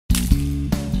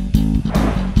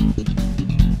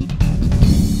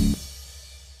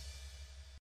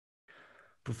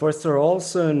Professor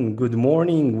Olson, good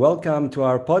morning. Welcome to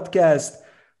our podcast.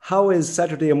 How is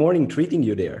Saturday morning treating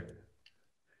you there?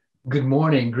 Good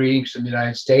morning. Greetings from the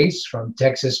United States, from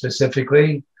Texas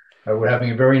specifically. We're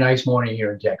having a very nice morning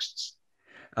here in Texas.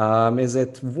 Is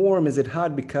it warm? Is it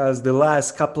hot? Because the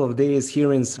last couple of days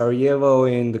here in Sarajevo,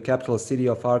 in the capital city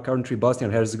of our country, Bosnia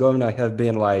and Herzegovina, have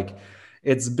been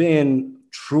it's been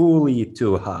truly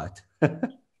too hot.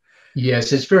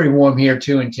 Yes, it's very warm here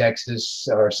too in Texas.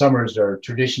 Our summers are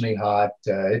traditionally hot.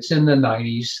 It's in the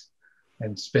 90s,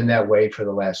 and it's been that way for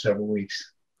the last several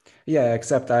weeks. Yeah,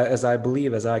 except as I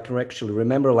believe, as I can actually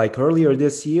remember, like earlier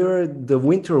this year, the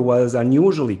winter was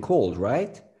unusually cold,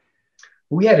 right?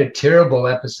 We had a terrible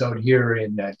episode here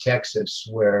in Texas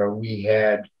where we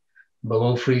had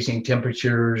below freezing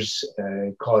temperatures,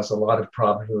 caused a lot of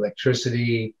problems with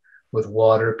electricity, with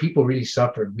water. People really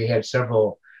suffered. We had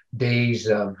several days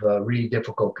of really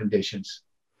difficult conditions.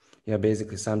 Yeah,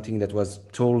 basically something that was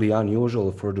totally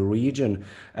unusual for the region.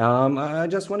 I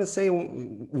just want to say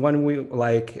when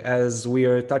as we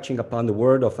are touching upon the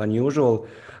word of unusual,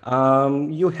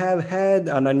 you have had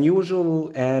an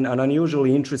unusual and an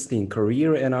unusually interesting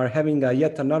career and are having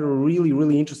yet another really,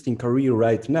 really interesting career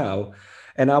right now.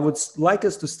 And I would like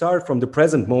us to start from the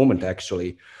present moment,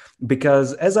 actually.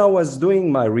 Because as I was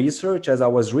doing my research, as I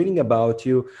was reading about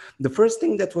you, the first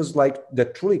thing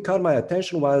that truly caught my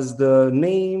attention was the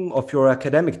name of your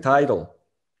academic title,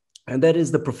 and that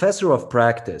is the professor of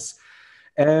practice.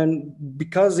 And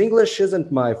because English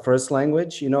isn't my first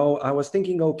language, I was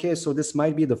thinking, okay, so this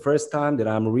might be the first time that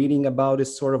I'm reading about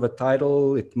this sort of a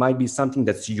title. It might be something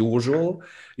that's usual,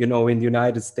 in the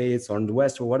United States or in the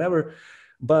West or whatever.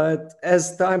 But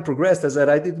as time progressed, as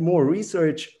I did more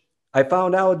research, I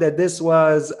found out that this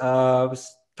was a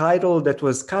title that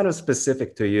was kind of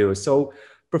specific to you. So,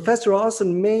 Professor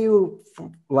Olson, may you,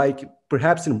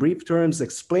 perhaps in brief terms,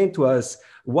 explain to us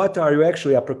what are you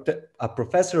actually a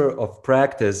professor of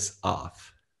practice of?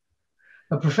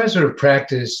 A professor of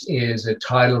practice is a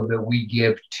title that we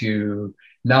give to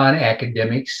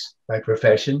non-academics by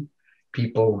profession,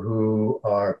 people who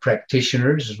are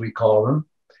practitioners, as we call them.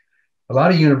 A lot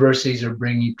of universities are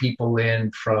bringing people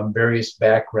in from various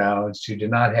backgrounds who do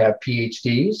not have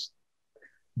PhDs,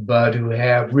 but who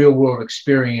have real world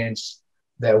experience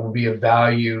that will be of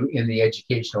value in the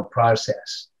educational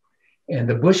process. And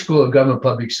the Bush School of Government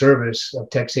Public Service of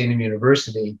Texas A&M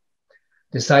University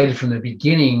decided from the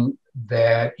beginning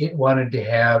that it wanted to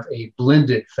have a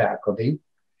blended faculty.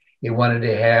 It wanted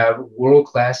to have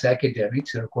world-class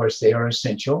academics, and of course they are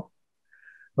essential,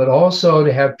 but also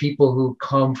to have people who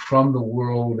come from the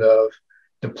world of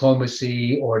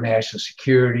diplomacy or national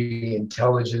security,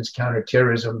 intelligence,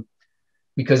 counterterrorism,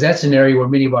 because that's an area where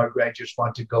many of our graduates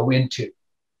want to go into.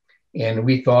 And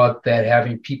we thought that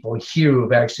having people here who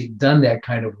have actually done that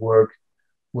kind of work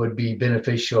would be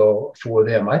beneficial for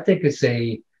them. I think it's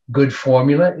a good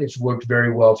formula. It's worked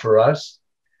very well for us.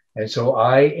 And so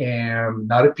I am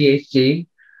not a PhD,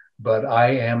 but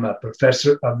I am a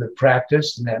professor of the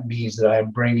practice, and that means that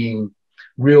I'm bringing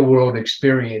real world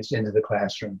experience into the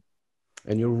classroom.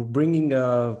 And you're bringing,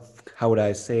 how would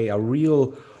I say, a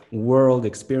real world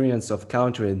experience of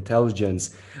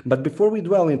counterintelligence. But before we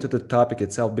dwell into the topic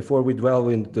itself, before we dwell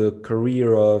into the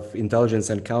career of intelligence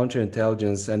and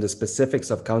counterintelligence and the specifics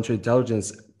of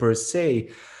counterintelligence per se,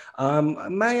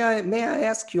 may I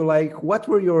ask you, what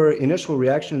were your initial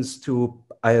reactions to,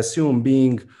 I assume,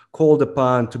 being called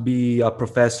upon to be a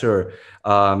professor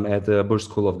at the Bush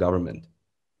School of Government?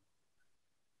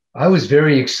 I was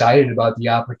very excited about the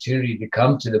opportunity to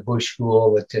come to the Bush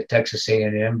School at Texas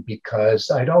A&M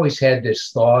because I'd always had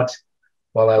this thought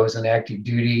while I was on active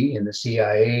duty in the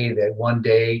CIA that one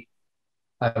day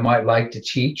I might like to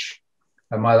teach.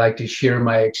 I might like to share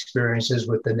my experiences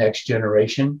with the next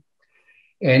generation.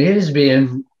 And it has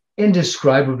been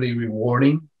indescribably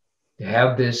rewarding to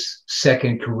have this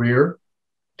second career,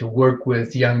 to work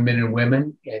with young men and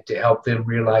women and to help them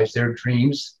realize their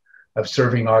dreams of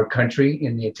serving our country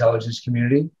in the intelligence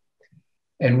community.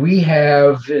 And we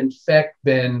have, in fact,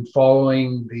 been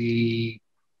following the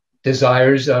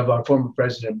desires of our former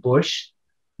President Bush,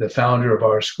 the founder of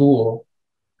our school,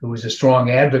 who was a strong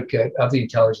advocate of the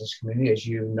intelligence community. As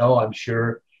you know, I'm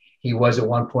sure he was at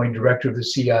one point director of the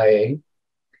CIA.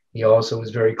 He also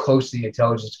was very close to the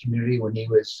intelligence community when he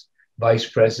was vice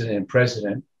president and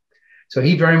president. So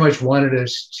he very much wanted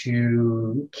us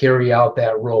to carry out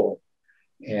that role.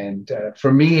 And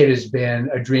for me, it has been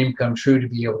a dream come true to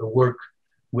be able to work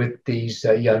with these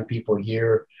young people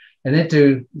here and then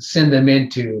to send them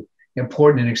into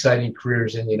important and exciting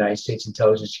careers in the United States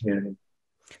intelligence community.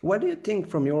 What do you think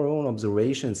from your own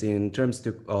observations in terms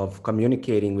of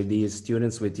communicating with these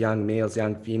students, with young males,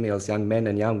 young females, young men,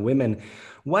 and young women?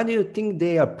 What do you think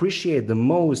they appreciate the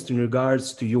most in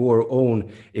regards to your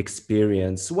own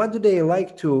experience? What do they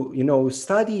like to,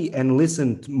 study and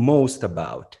listen most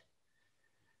about?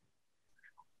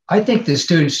 I think the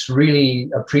students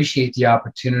really appreciate the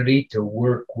opportunity to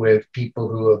work with people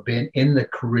who have been in the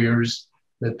careers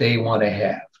that they want to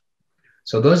have.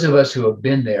 So those of us who have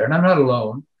been there, and I'm not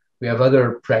alone, we have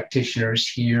other practitioners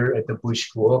here at the Bush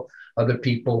School, other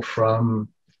people from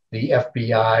the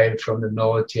FBI, from the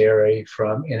military,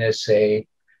 from NSA,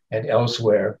 and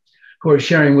elsewhere, who are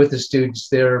sharing with the students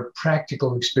their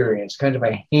practical experience, kind of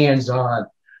a hands-on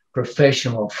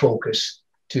professional focus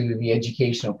to the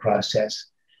educational process.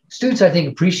 Students, I think,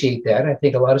 appreciate that. I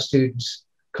think a lot of students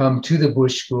come to the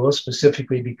Bush School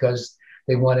specifically because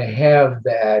they want to have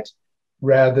that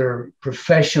rather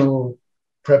professional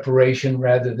preparation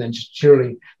rather than just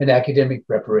purely an academic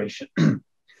preparation.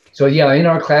 So yeah, in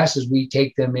our classes, we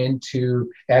take them into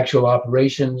actual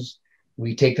operations.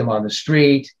 We take them on the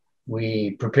street.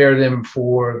 We prepare them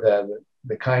for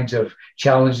the kinds of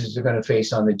challenges they're going to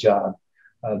face on the job.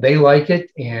 They like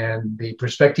it, and the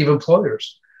prospective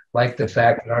employers like the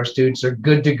fact that our students are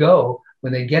good to go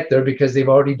when they get there because they've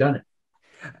already done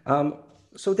it.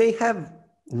 So they have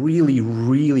really,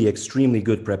 really extremely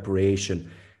good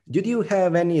preparation. Did you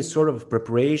have any sort of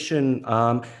preparation?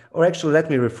 Or actually, let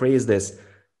me rephrase this.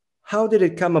 How did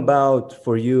it come about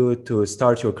for you to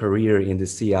start your career in the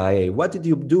CIA? What did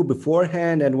you do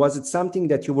beforehand? And was it something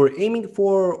that you were aiming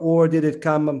for, or did it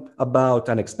come about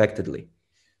unexpectedly?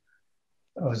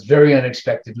 It was very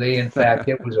unexpectedly. In fact,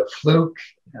 it was a fluke.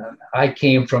 I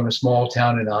came from a small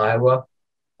town in Iowa.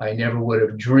 I never would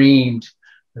have dreamed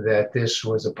that this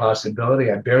was a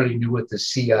possibility. I barely knew what the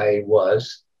CIA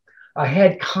was. I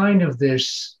had kind of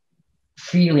this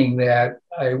feeling that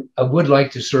I would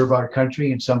like to serve our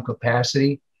country in some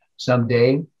capacity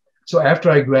someday. So after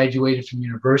I graduated from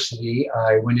university,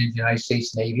 I went into the United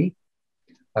States Navy.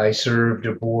 I served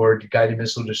aboard guided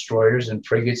missile destroyers and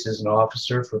frigates as an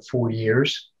officer for 4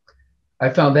 years. I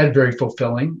found that very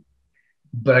fulfilling,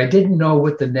 but I didn't know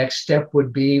what the next step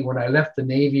would be. When I left the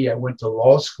Navy, I went to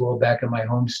law school back in my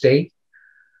home state.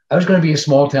 I was going to be a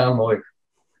small town lawyer.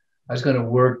 I was going to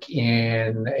work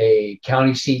in a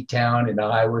county seat town in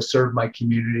Iowa, serve my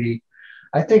community.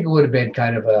 I think it would have been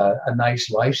kind of a nice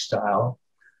lifestyle,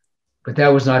 but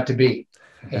that was not to be.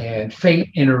 And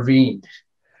fate intervened,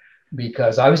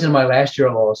 because I was in my last year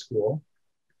of law school,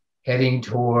 heading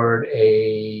toward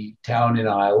a town in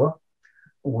Iowa,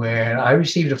 when I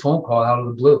received a phone call out of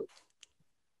the blue.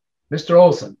 Mr.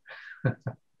 Olson,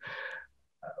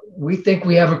 we think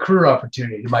we have a career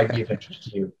opportunity that might be of interest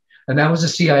to you. And that was the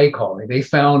CIA calling. They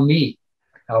found me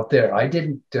out there. I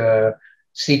didn't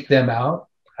seek them out.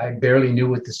 I barely knew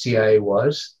what the CIA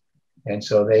was. And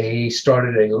so they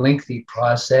started a lengthy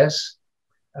process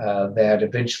that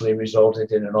eventually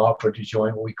resulted in an offer to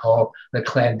join what we call the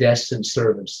clandestine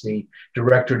service, the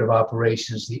Directorate of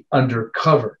Operations, the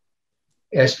undercover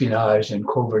espionage and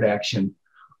covert action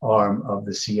arm of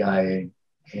the CIA.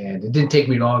 And it didn't take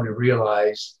me long to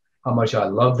realize how much I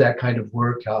loved that kind of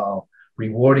work, how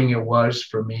rewarding it was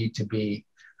for me to be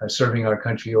serving our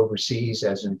country overseas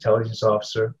as an intelligence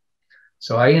officer.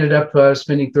 So I ended up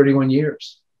spending 31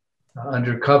 years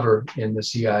undercover in the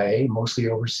CIA, mostly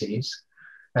overseas.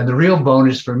 And the real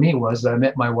bonus for me was that I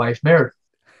met my wife, Meredith,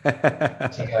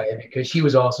 CIA, because she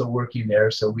was also working there.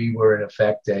 So we were, in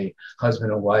effect, a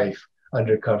husband and wife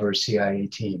undercover CIA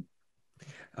team.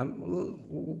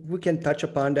 We can touch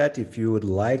upon that if you would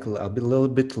like a little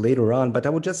bit later on, but I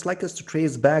would just like us to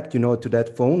trace back, to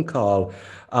that phone call.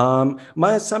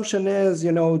 My assumption is,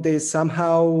 they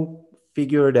somehow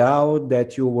figured out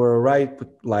that you were a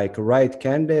right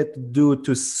candidate due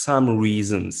to some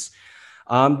reasons.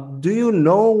 Do you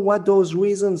know what those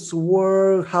reasons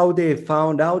were, how they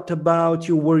found out about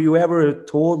you? Were you ever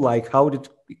told how it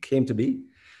came to be?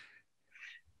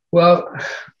 Well,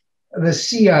 the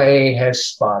CIA has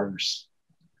spotters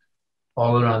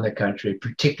all around the country,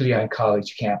 particularly on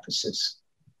college campuses.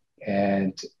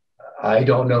 And I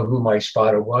don't know who my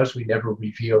spotter was. We never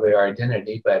reveal their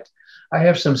identity, but I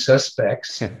have some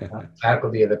suspects,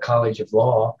 faculty of the College of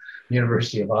Law,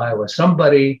 University of Iowa.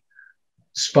 Somebody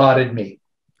spotted me.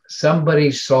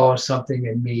 Somebody saw something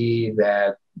in me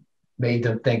that made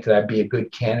them think that I'd be a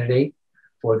good candidate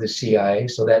for the CIA.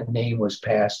 So that name was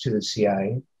passed to the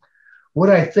CIA. What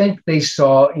I think they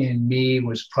saw in me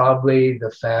was probably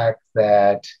the fact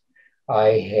that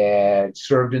I had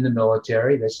served in the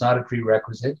military. That's not a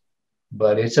prerequisite,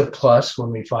 but it's a plus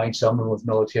when we find someone with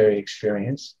military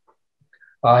experience.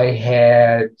 I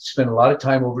had spent a lot of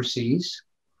time overseas.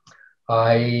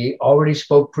 I already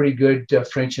spoke pretty good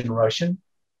French and Russian.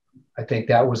 I think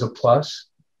that was a plus.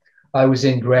 I was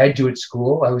in graduate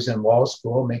school. I was in law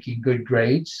school making good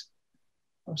grades.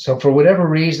 So for whatever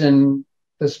reason,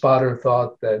 the spotter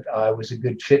thought that I was a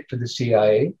good fit for the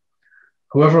CIA.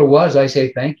 Whoever it was, I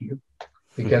say thank you,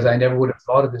 because I never would have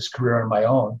thought of this career on my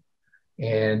own.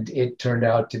 And it turned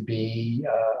out to be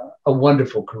a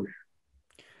wonderful career.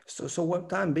 So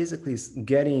what I'm basically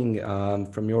getting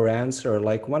from your answer,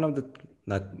 like one of the,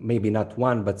 not maybe not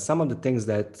one, but some of the things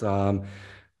that,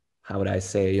 how would I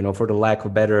say, for the lack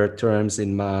of better terms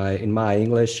in my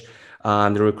English,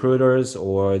 the recruiters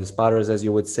or the spotters, as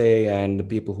you would say, and the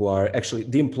people who are actually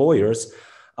the employers,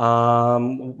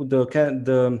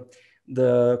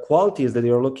 the qualities that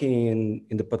you're looking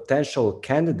in the potential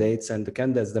candidates and the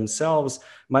candidates themselves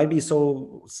might be,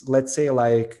 so let's say,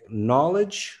 like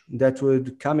knowledge that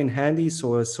would come in handy,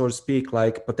 so to speak,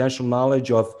 like potential knowledge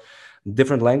of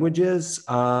different languages,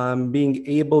 being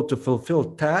able to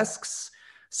fulfill tasks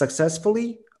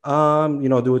successfully,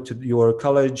 due to your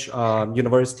college,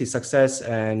 university success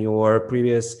and your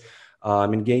previous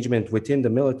engagement within the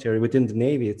military, within the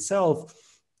Navy itself.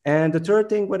 And the third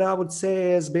thing, what I would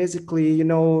say is basically,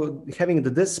 having the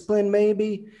discipline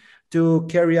maybe to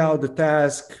carry out the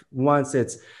task once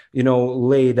it's,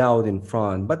 laid out in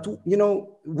front. But,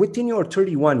 within your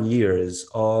 31 years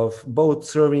of both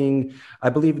serving,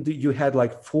 I believe that you had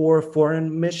like 4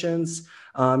 foreign missions.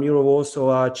 You were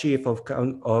also a chief of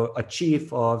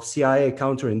CIA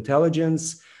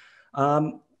counterintelligence.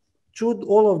 Through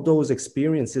all of those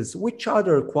experiences, which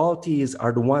other qualities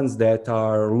are the ones that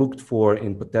are looked for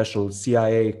in potential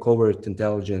CIA covert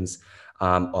intelligence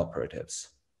operatives?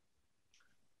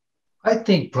 I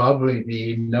think probably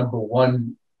the number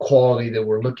one quality that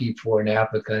we're looking for in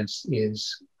applicants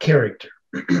is character.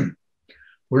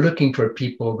 We're looking for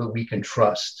people that we can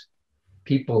trust,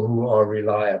 people who are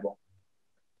reliable,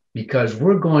 because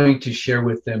we're going to share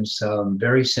with them some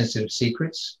very sensitive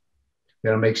secrets.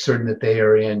 We're going to make certain that they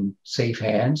are in safe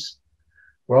hands.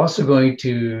 We're also going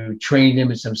to train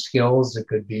them in some skills that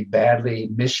could be badly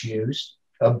misused,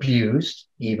 abused,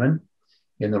 even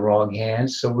in the wrong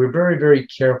hands. So we're very, very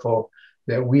careful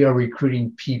that we are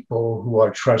recruiting people who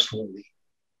are trustworthy.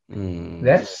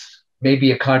 That's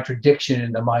maybe a contradiction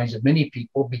in the minds of many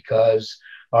people, because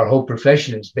our whole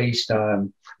profession is based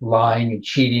on lying and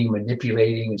cheating,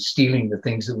 manipulating and stealing the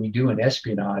things that we do in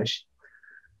espionage.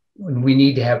 And we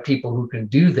need to have people who can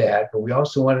do that, but we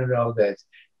also want to know that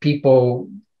people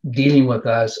dealing with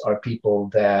us are people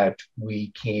that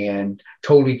we can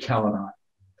totally count on.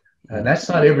 And that's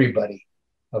not everybody.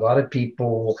 A lot of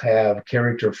people have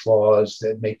character flaws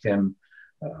that make them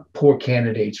poor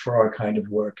candidates for our kind of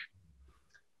work.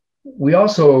 We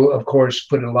also, of course,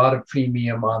 put a lot of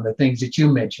premium on the things that you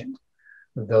mentioned,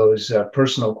 those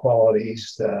personal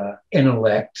qualities, the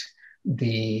intellect,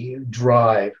 the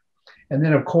drive. And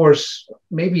then, of course,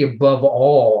 maybe above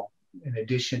all, in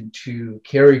addition to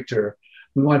character,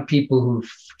 we want people who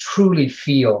truly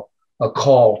feel a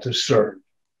call to serve,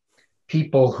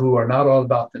 people who are not all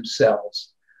about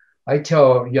themselves. I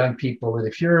tell young people that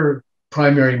if your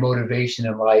primary motivation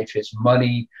in life is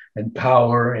money and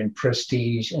power and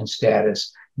prestige and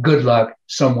status, good luck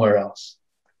somewhere else,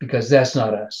 because that's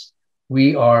not us.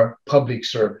 We are public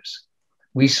service.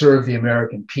 We serve the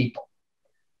American people.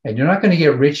 And you're not going to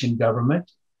get rich in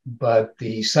government, but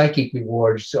the psychic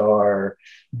rewards are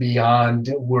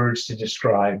beyond words to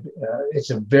describe. It's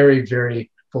a very,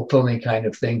 very fulfilling kind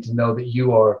of thing to know that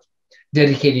you are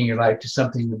dedicating your life to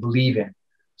something you believe in,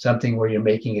 something where you're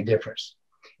making a difference.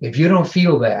 If you don't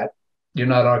feel that, you're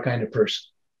not our kind of person.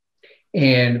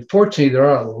 And fortunately, there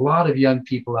are a lot of young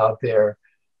people out there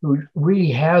who really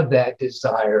have that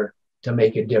desire to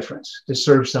make a difference, to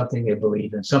serve something they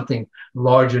believe in, something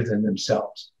larger than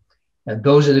themselves. And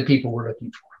those are the people we're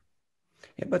looking for.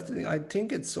 Yeah, but I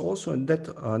think it's also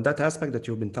that aspect that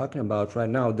you've been talking about right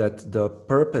now, that the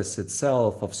purpose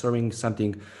itself of serving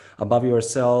something above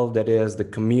yourself, that is the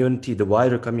community, the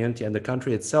wider community and the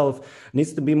country itself,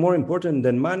 needs to be more important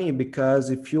than money. Because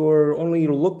if you're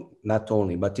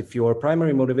but if your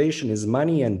primary motivation is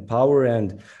money and power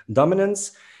and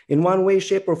dominance, in one way,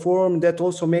 shape or form, that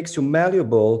also makes you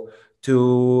malleable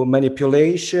to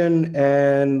manipulation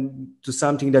and to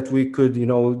something that we could,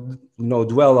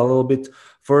 dwell a little bit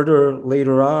further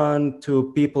later on,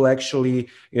 to people actually,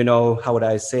 how would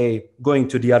I say, going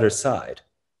to the other side.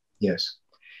 Yes.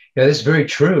 Yeah, that's very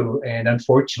true. And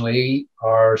unfortunately,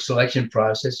 our selection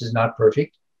process is not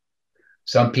perfect.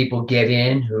 Some people get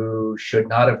in who should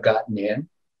not have gotten in.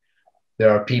 There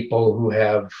are people who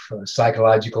have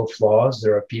psychological flaws.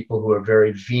 There are people who are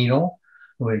very venal,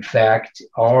 who in fact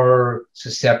are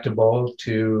susceptible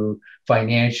to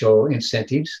financial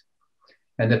incentives.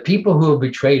 And the people who have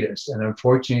betrayed us, and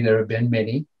unfortunately there have been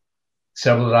many,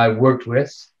 several that I worked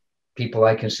with, people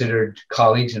I considered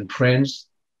colleagues and friends,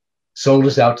 sold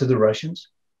us out to the Russians.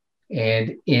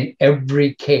 And in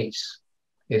every case,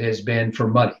 it has been for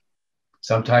money,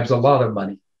 sometimes a lot of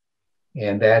money.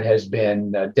 And that has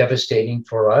been devastating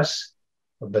for us.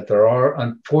 But there are,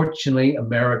 unfortunately,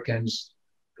 Americans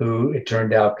who it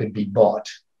turned out could be bought.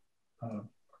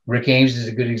 Rick Ames is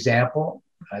a good example.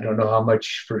 I don't know how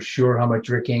much, for sure, how much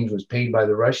Rick Ames was paid by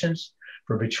the Russians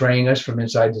for betraying us from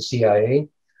inside the CIA,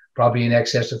 probably in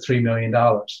excess of $3 million.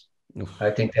 I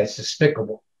think that's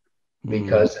despicable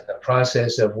because in the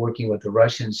process of working with the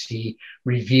Russians, he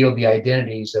revealed the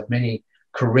identities of many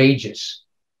courageous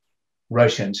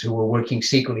Russians who were working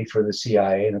secretly for the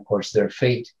CIA. And of course, their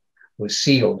fate was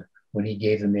sealed when he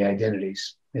gave them the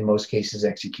identities, in most cases,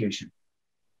 execution.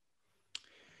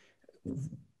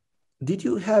 Did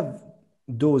you have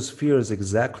those fears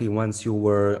exactly once you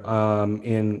were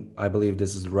in, I believe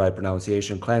this is the right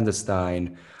pronunciation,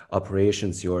 clandestine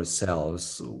operations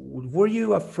yourselves? Were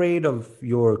you afraid of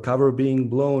your cover being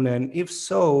blown? And if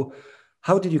so,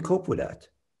 how did you cope with that?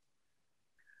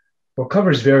 Well,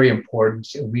 cover is very important.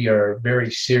 We are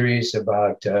very serious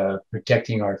about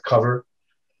protecting our cover.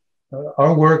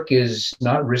 Our work is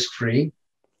not risk-free.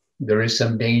 There is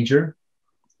some danger.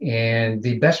 And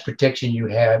the best protection you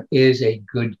have is a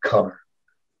good cover.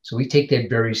 So we take that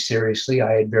very seriously.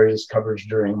 I had various covers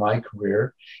during my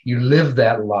career. You live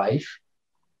that life.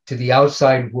 To the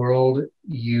outside world,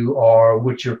 you are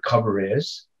what your cover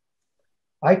is.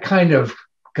 I kind of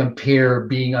compare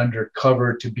being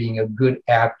undercover to being a good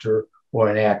actor or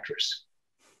an actress.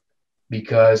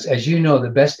 Because as you know, the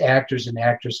best actors and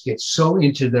actresses get so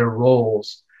into their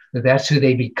roles that that's who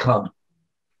they become.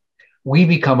 We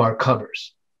become our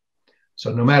covers.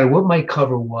 So no matter what my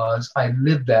cover was, I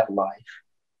lived that life.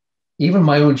 Even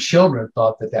my own children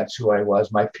thought that that's who I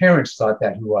was. My parents thought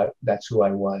that's who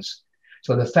I was.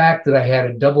 So the fact that I had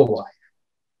a double life,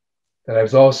 that I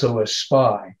was also a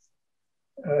spy,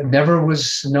 never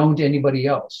was known to anybody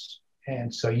else.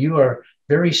 And so you are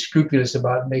very scrupulous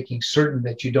about making certain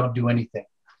that you don't do anything.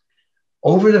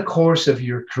 Over the course of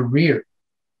your career,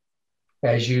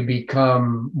 as you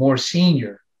become more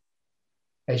senior,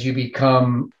 as you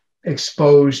become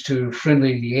exposed to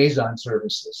friendly liaison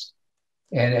services,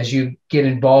 and as you get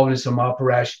involved in some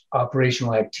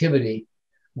operational activity,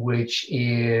 which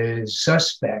is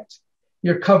suspect,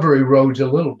 your cover erodes a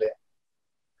little bit.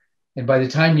 And by the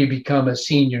time you become a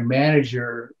senior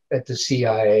manager at the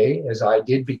CIA, as I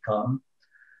did become,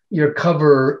 your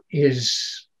cover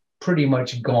is pretty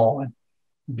much gone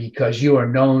because you are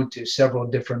known to several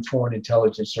different foreign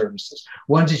intelligence services,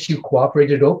 ones that you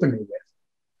cooperated openly with,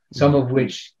 some of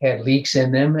which had leaks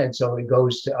in them, and so it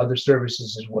goes to other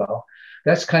services as well.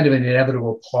 That's kind of an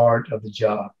inevitable part of the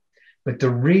job. But the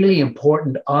really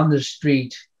important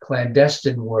on-the-street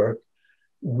clandestine work,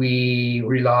 we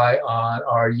rely on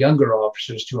our younger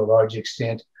officers to a large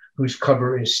extent, whose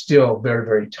cover is still very,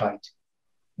 very tight.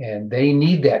 And they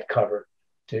need that cover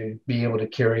to be able to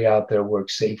carry out their work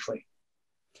safely.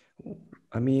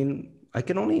 I mean, I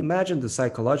can only imagine the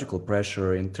psychological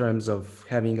pressure in terms of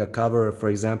having a cover, for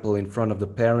example, in front of the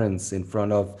parents, in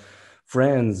front of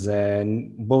friends,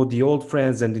 and both the old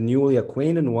friends and the newly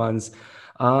acquainted ones.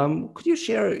 Could you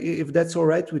share, if that's all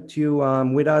right with you,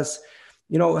 with us,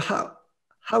 you know,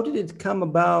 how did it come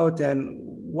about and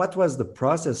what was the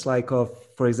process like of,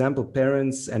 for example,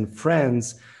 parents and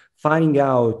friends finding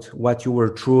out what you were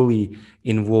truly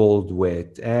involved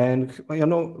with? And, you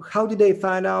know, how did they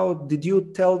find out? Did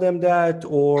you tell them that,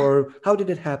 or how did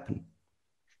it happen?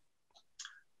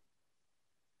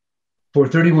 For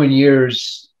 31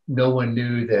 years, no one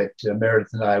knew that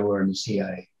Meredith and I were in the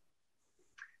CIA.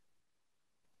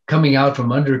 Coming out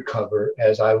from undercover,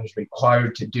 as I was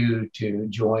required to do to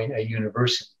join a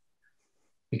university,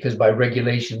 because by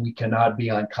regulation, we cannot be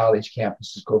on college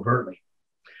campuses covertly.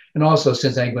 And also,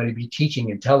 since I'm going to be teaching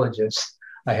intelligence,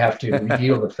 I have to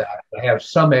reveal the fact I have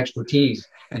some expertise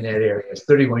in that area. It's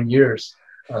 31 years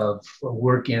of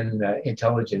work in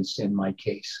intelligence in my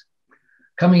case.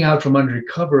 Coming out from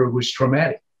undercover was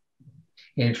traumatic.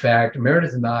 In fact,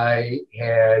 Meredith and I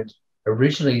had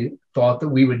originally thought that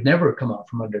we would never come out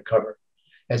from undercover,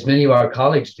 as many of our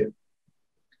colleagues do.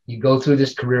 You go through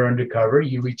this career undercover,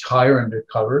 you retire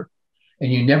undercover,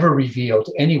 and you never reveal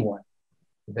to anyone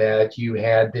that you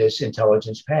had this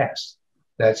intelligence past.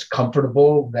 That's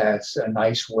comfortable. That's a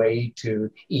nice way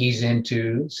to ease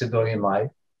into civilian life.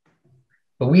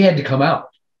 But we had to come out,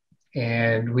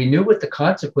 and we knew what the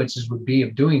consequences would be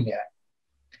of doing that.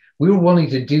 We were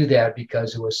willing to do that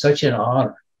because it was such an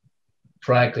honor,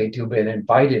 frankly, to have been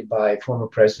invited by former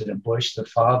President Bush, the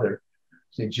father,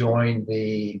 to join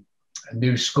the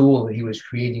new school that he was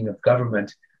creating of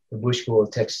government, the Bush School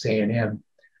of Texas A&M.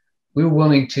 We were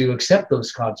willing to accept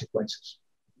those consequences.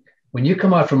 When you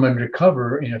come out from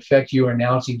undercover, in effect, you are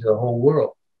announcing to the whole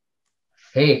world,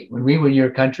 hey, when we were in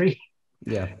your country,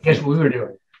 guess what we were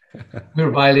doing? We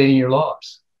were violating your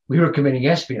laws. We were committing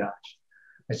espionage.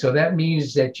 And so that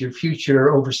means that your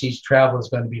future overseas travel is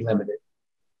going to be limited.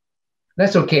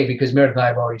 That's okay, because Meredith and I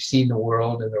have already seen the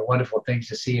world, and there are wonderful things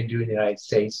to see and do in the United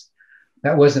States.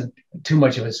 That wasn't too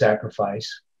much of a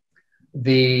sacrifice.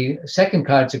 The second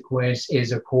consequence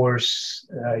is, of course,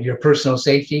 your personal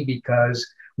safety, because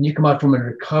when you come out from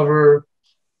undercover,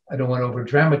 I don't want to over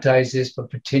dramatize this,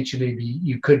 but potentially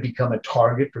you could become a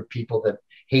target for people that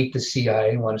hate the CIA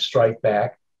and want to strike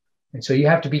back. And so you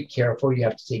have to be careful. You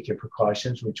have to take your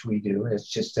precautions, which we do. It's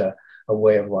just a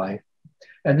way of life.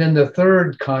 And then the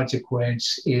third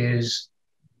consequence is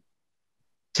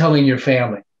telling your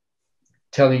family,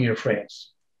 telling your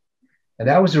friends. And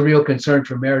that was a real concern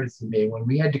for Meredith and me. When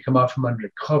we had to come out from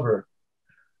undercover,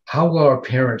 how will our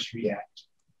parents react?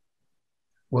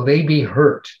 Will they be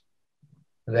hurt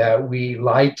that we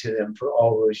lied to them for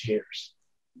all those years?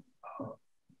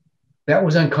 That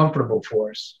was uncomfortable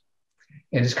for us.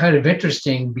 And it's kind of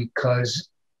interesting because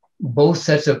both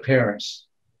sets of parents,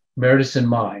 Meredith and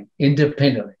mine,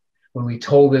 independently, when we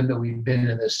told them that we'd been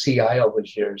in the CIA all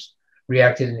those years,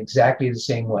 reacted in exactly the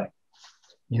same way.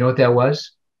 You know what that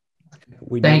was?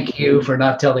 Thank you for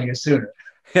not telling us sooner.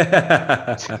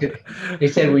 They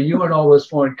said, when you were in all those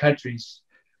foreign countries,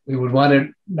 we would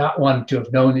not want to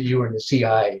have known that you were in the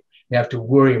CIA and have to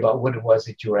worry about what it was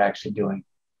that you were actually doing.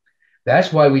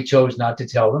 That's why we chose not to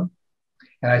tell them.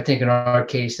 And I think in our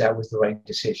case, that was the right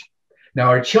decision. Now,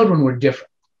 our children were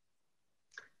different,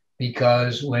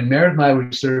 because when Meredith and I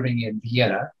were serving in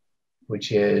Vienna,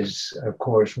 which is, of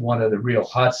course, one of the real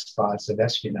hot spots of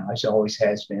espionage, always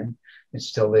has been, it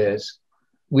still is,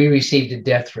 we received a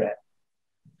death threat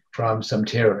from some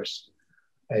terrorists,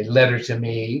 a letter to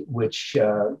me which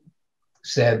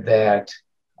said that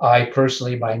I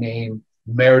personally by name,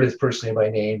 Meredith personally by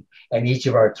name, and each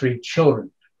of our 3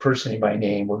 children personally by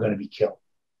name were going to be killed.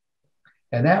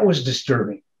 And that was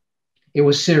disturbing. It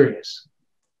was serious.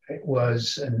 It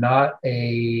was not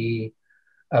a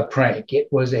prank. It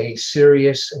was a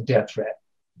serious death threat.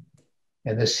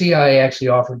 And the CIA actually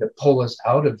offered to pull us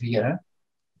out of Vienna,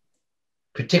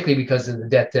 particularly because of the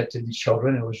death threat to the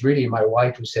children. It was really my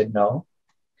wife who said no.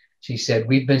 She said,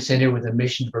 we've been sent here with a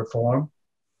mission to perform.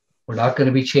 We're not going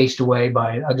to be chased away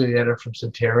by an ugly letter from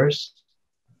some terrorists.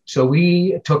 So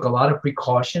we took a lot of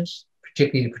precautions,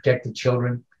 particularly to protect the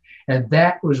children. And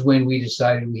that was when we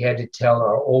decided we had to tell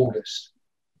our oldest,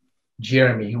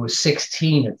 Jeremy, who was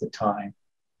 16 at the time,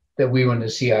 that we were in the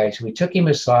CIA. So we took him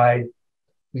aside.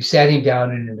 We sat him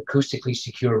down in an acoustically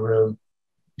secure room.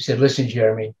 We said, listen,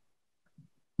 Jeremy,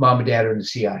 Mom and Dad are in the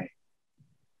CIA.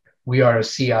 We are a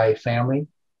CIA family.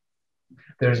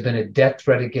 There's been a death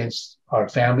threat against our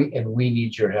family, and we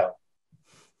need your help.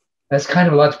 That's kind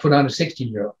of a lot to put on a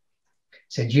 16-year-old.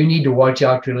 Said, you need to watch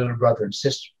out for your little brother and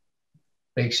sister.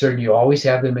 Make certain you always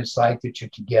have them in sight, that you're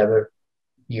together.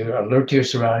 You're alert to your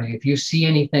surroundings. If you see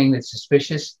anything that's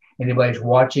suspicious, anybody's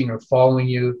watching or following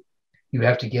you, you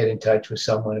have to get in touch with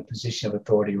someone in a position of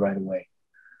authority right away.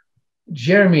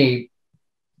 Jeremy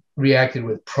reacted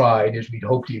with pride, as we'd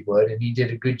hoped he would, and he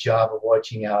did a good job of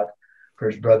watching out for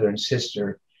his brother and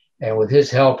sister. And with his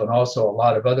help, and also a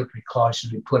lot of other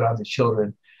precautions we put on the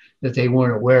children that they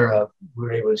weren't aware of, we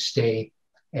were able to stay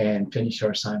and finish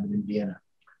our assignment in Vienna.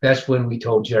 That's when we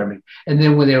told Jeremy. And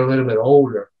then when they were a little bit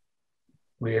older,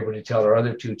 we were able to tell our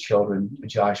other 2 children,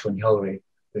 Joshua and Hillary,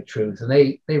 the truth. And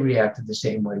they reacted the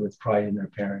same way, with pride in their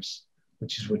parents,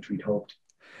 which is what we'd hoped.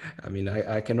 I mean,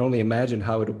 I can only imagine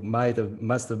how it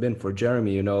must have been for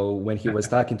Jeremy, when he was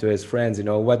talking to his friends,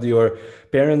 what do your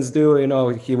parents do?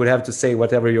 He would have to say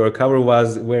whatever your cover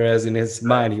was, whereas in his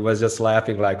mind, he was just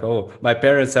laughing like, oh, my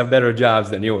parents have better jobs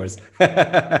than yours.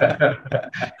 Yeah,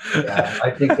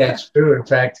 I think that's true. In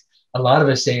fact, a lot of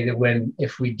us say that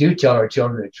if we do tell our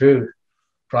children the truth,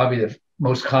 probably the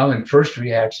most common first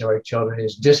reaction of our children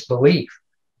is disbelief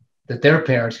that their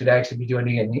parents could actually be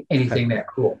doing anything that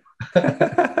cool.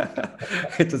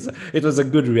 It was a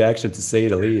good reaction, to say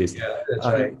the least. Yeah, that's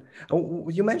right.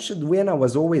 You mentioned Vienna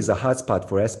was always a hotspot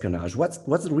for espionage. What's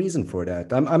the reason for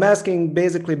that? I'm asking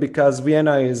basically because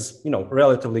Vienna is,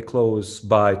 relatively close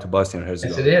by to Bosnia and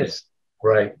Herzegovina. Yes, it is.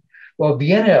 Right. Well,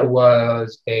 Vienna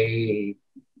was a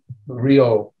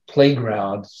real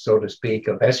playground, so to speak,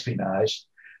 of espionage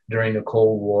during the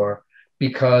Cold War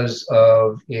because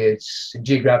of its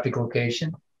geographic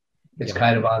location. It's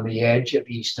kind of on the edge of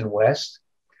East and West.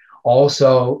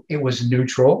 Also, it was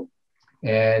neutral.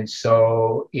 And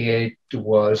so it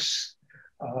was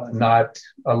not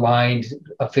aligned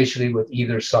officially with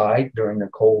either side during the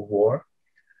Cold War.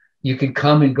 You could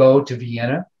come and go to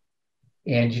Vienna,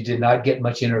 and you did not get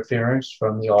much interference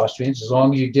from the Austrians. As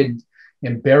long as you didn't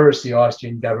embarrass the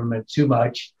Austrian government too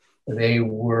much, they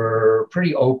were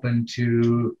pretty open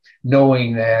to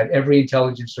knowing that every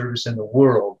intelligence service in the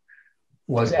world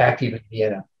was active in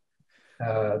Vienna.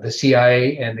 The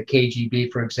CIA and the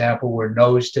KGB, for example, were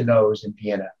nose to nose in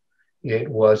Vienna. It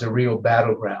was a real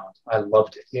battleground. I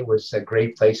loved it. It was a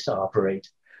great place to operate.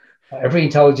 Every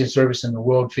intelligence service in the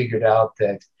world figured out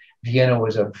that Vienna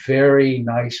was a very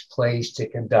nice place to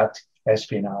conduct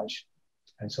espionage.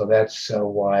 And so that's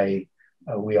why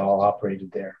we all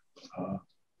operated there.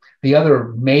 The other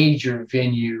major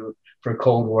venue for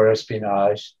Cold War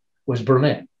espionage was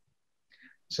Berlin.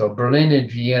 So Berlin and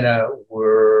Vienna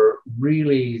were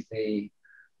really the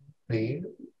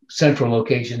central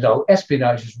locations. Now,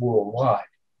 espionage is worldwide,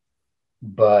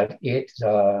 but it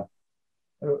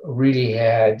really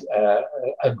had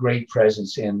a great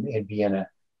presence in Vienna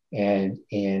and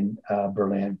in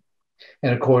Berlin.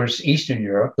 And of course, Eastern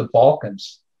Europe, the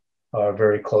Balkans are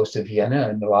very close to Vienna,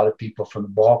 and a lot of people from the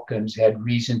Balkans had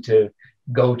reason to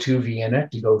go to Vienna,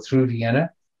 to go through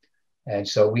Vienna. And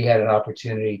so we had an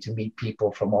opportunity to meet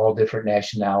people from all different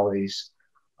nationalities,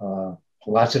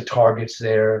 lots of targets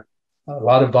there. A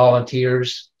lot of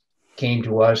volunteers came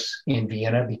to us in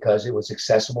Vienna because it was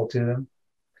accessible to them.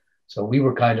 So we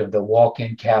were kind of the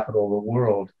walk-in capital of the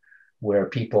world, where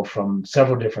people from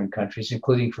several different countries,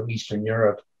 including from Eastern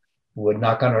Europe, would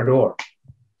knock on our door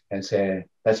and say,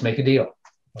 let's make a deal.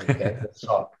 Okay, let's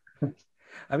talk.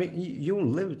 I mean, you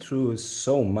lived through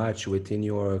so much within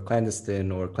your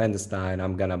clandestine.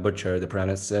 I'm gonna butcher the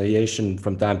pronunciation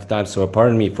from time to time, so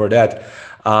pardon me for that.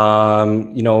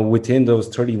 Within those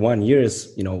 31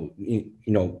 years,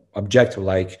 objective,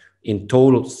 like in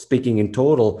total, speaking in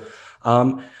total,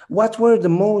 what were the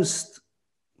most,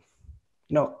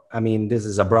 this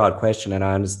is a broad question and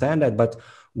I understand that, but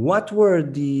what were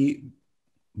the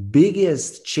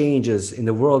biggest changes in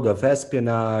the world of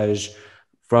espionage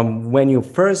from when you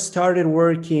first started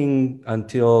working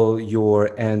until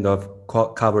your end of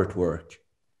covert work?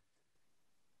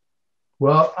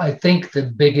 Well, I think the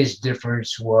biggest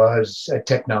difference was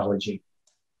technology.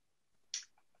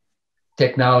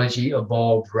 Technology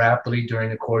evolved rapidly during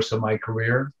the course of my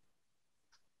career.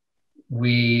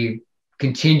 We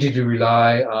continued to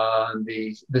rely on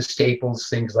the staples,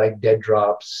 things like dead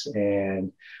drops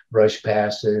and brush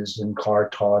passes and car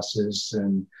tosses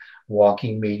and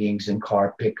walking meetings and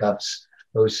car pickups.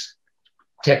 Those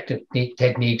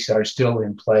techniques are still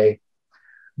in play.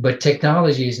 But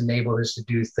technology has enabled us to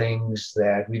do things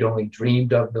that we'd only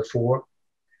dreamed of before.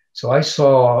 So I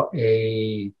saw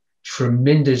a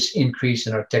tremendous increase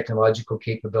in our technological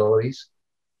capabilities.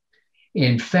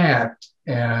 In fact,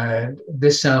 and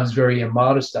this sounds very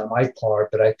immodest on my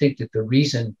part, but I think that the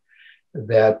reason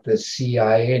that the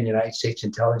CIA and the United States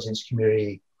intelligence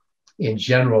community in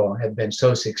general have been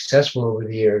so successful over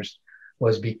the years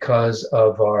was because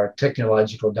of our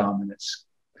technological dominance,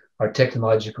 our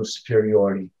technological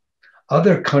superiority.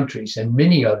 Other countries, and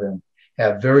many of them,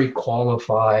 have very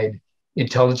qualified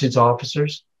intelligence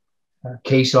officers,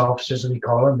 case officers, as we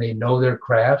call them. They know their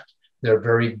craft. They're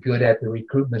very good at the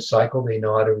recruitment cycle. They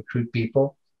know how to recruit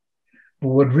people. But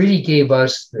what really gave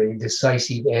us the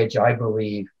decisive edge, I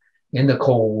believe, in the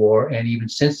Cold War and even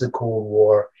since the Cold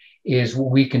War is what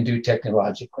we can do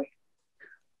technologically.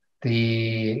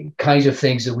 The kinds of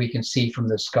things that we can see from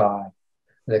the sky,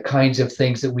 the kinds of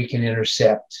things that we can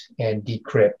intercept and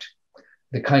decrypt,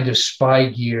 the kind of spy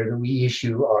gear that we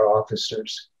issue our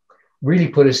officers really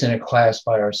put us in a class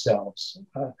by ourselves.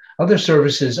 Other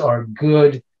services are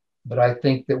good, but I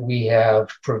think that we have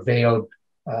prevailed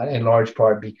in large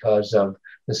part because of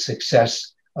the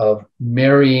success of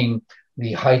marrying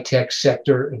the high-tech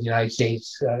sector of the United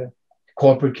States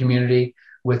corporate community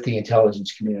with the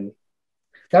intelligence community.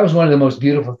 That was one of the most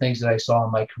beautiful things that I saw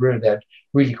in my career, that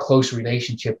really close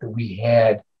relationship that we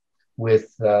had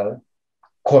with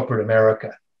corporate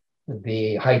America,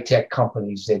 the high-tech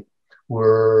companies that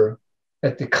were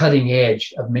at the cutting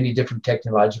edge of many different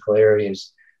technological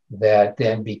areas that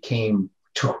then became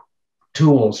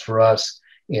tools for us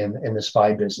in the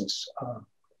spy business.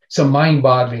 Some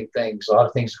mind-boggling things, a lot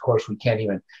of things, of course, we can't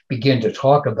even begin to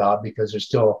talk about because they're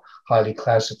still highly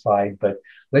classified, but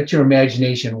let your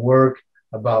imagination work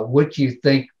about what you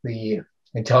think the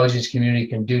intelligence community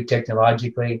can do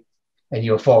technologically, and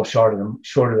you'll fall short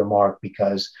of the mark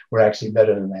because we're actually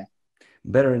better than that.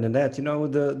 Better than that,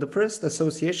 the first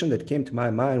association that came to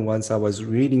my mind once I was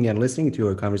reading and listening to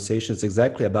your conversations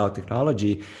exactly about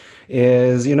technology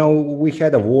is, we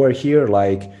had a war here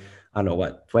like, I don't know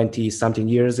what, 20 something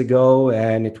years ago.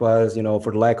 And it was,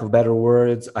 for the lack of better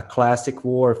words, a classic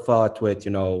war fought with,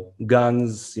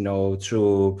 guns,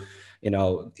 through,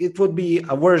 it would be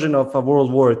a version of a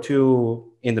World War II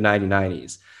in the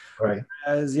 1990s. Right.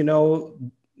 As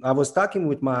I was talking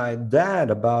with my dad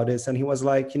about this, and he was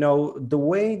like, the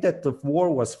way that the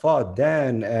war was fought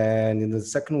then and in the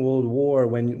Second World War,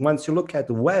 once you look at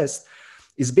the West,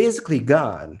 is basically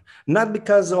gone. Not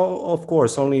because, of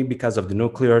course, only because of the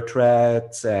nuclear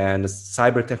threats and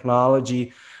cyber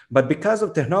technology, but because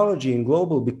of technology in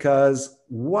global, because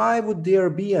why would there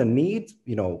be a need,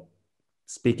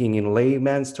 speaking in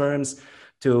layman's terms,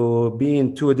 to be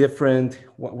in two different,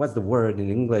 what's the word in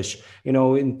English,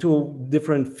 in two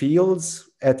different fields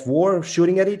at war,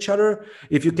 shooting at each other?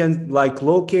 If you can like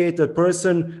locate a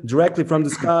person directly from the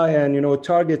sky and,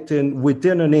 target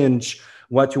within an inch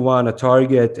what you want to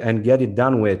target and get it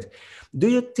done with. Do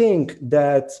you think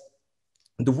that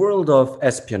the world of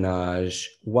espionage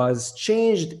was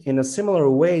changed in a similar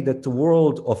way that the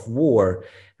world of war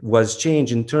was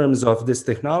changed in terms of this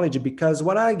technology? Because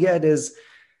what I get is,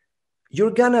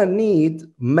 you're gonna need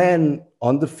men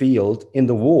on the field in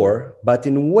the war, but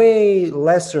in way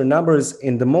lesser numbers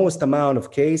in the most amount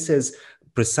of cases,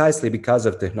 precisely because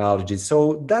of technology.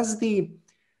 So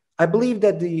I believe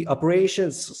that the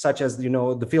operations such as,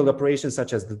 the field operations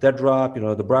such as the dead drop,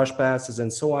 the brush passes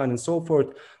and so on and so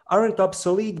forth aren't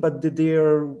obsolete, but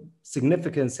their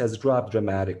significance has dropped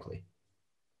dramatically.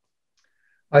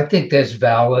 I think that's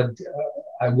valid.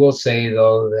 I will say,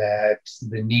 though, that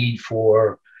the need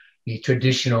for the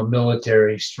traditional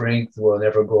military strength will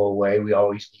never go away. We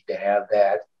always need to have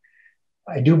that.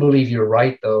 I do believe you're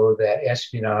right, though, that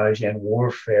espionage and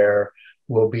warfare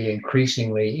will be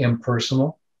increasingly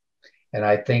impersonal. And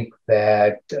I think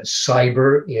that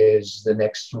cyber is the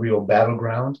next real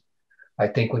battleground. I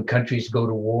think when countries go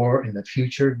to war in the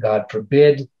future, God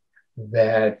forbid,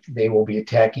 that they will be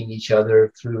attacking each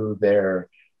other through their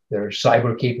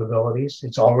cyber capabilities.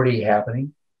 It's already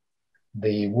happening.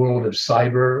 The world of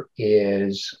cyber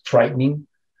is frightening,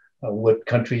 what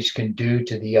countries can do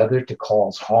to the other to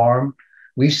cause harm.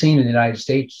 We've seen in the United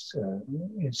States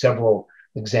in several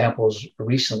examples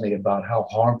recently about how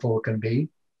harmful it can be.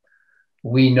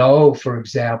 We know, for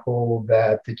example,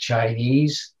 that the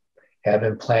Chinese have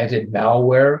implanted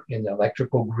malware in the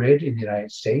electrical grid in the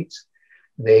United States.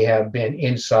 They have been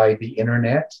inside the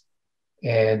internet,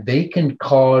 and they can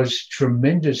cause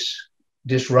tremendous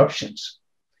disruptions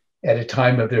at a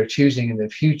time of their choosing in the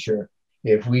future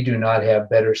if we do not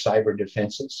have better cyber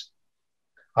defenses.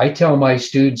 I tell my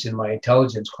students in my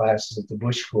intelligence classes at the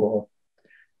Bush School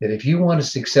that if you want a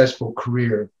successful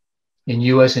career in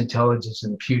U.S. intelligence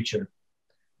in the future,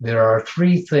 there are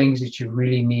three things that you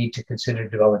really need to consider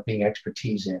developing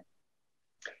expertise in.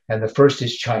 And the first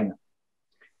is China,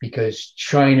 because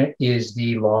China is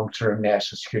the long-term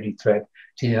national security threat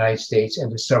to the United States and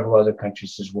to several other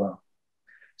countries as well.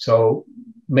 So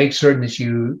make certain that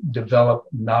you develop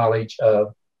knowledge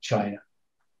of China.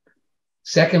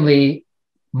 Secondly,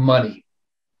 money.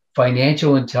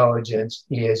 Financial intelligence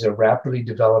is a rapidly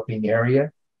developing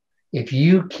area. If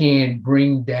you can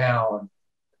bring down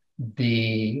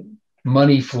the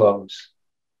money flows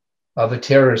of a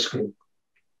terrorist group,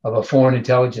 of a foreign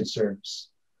intelligence service,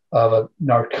 of a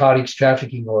narcotics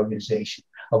trafficking organization,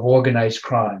 of organized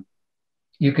crime,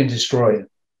 you can destroy it.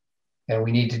 And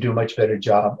we need to do a much better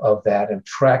job of that, of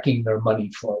tracking their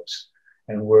money flows.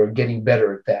 And we're getting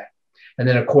better at that. And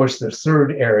then, of course, the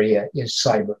third area is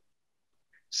cyber.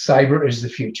 Cyber is the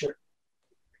future.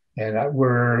 And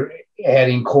we're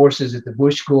adding courses at the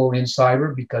Bush School in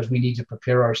cyber because we need to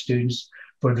prepare our students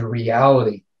for the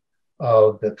reality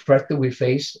of the threat that we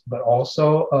face, but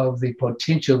also of the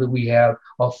potential that we have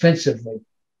offensively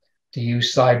to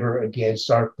use cyber against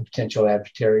our potential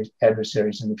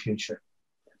adversaries in the future.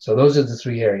 So those are the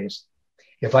three areas.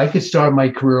 If I could start my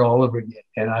career all over again,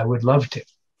 and I would love to,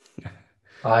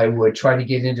 I would try to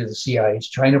get into the CIA's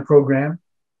China program.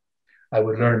 I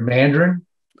would learn Mandarin.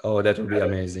 Oh, that would be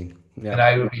amazing. Yeah. And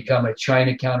I would become a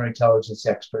China counterintelligence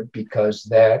expert because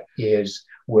that is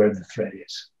where the threat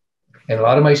is. And a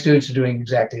lot of my students are doing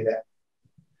exactly that.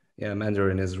 Yeah,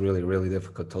 Mandarin is really, really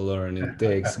difficult to learn. It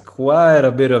takes quite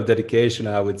a bit of dedication,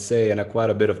 I would say, and quite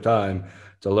a bit of time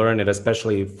to learn it,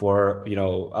 especially for,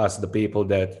 us, the people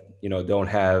that, don't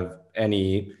have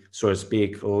any, so to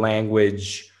speak,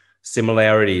 language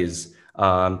similarities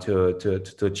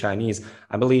to Chinese.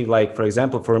 I believe, like, for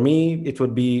example, for me, it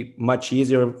would be much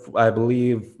easier, I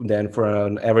believe, than for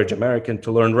an average American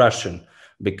to learn Russian,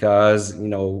 because, you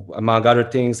know, among other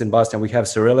things, in Boston, we have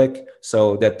Cyrillic.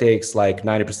 So that takes like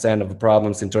 90% of the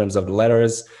problems in terms of the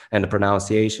letters and the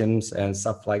pronunciations and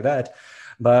stuff like that.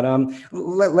 But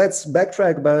let's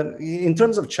backtrack. But in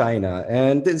terms of China,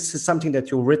 and this is something that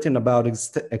you've written about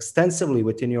extensively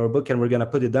within your book, and we're going to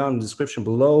put it down in the description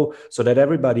below so that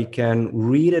everybody can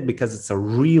read it, because it's a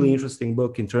really interesting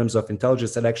book in terms of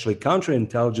intelligence and actually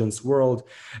counterintelligence world,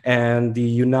 and the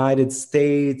United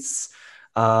States'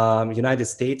 lack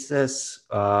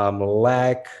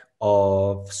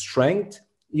of strength,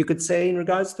 you could say, in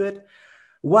regards to it.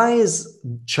 Why is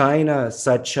China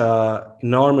such an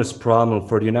enormous problem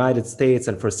for the United States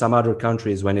and for some other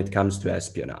countries when it comes to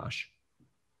espionage?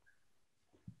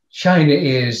 China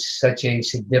is such a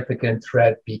significant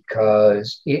threat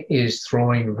because it is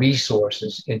throwing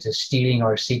resources into stealing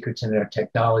our secrets and our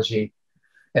technology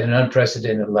at an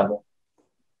unprecedented level.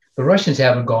 The Russians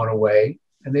haven't gone away,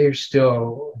 and they are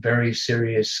still a very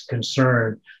serious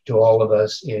concern to all of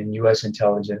us in US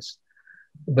intelligence.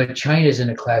 But China is in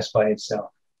a class by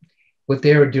itself. What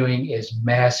they're doing is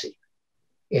massive.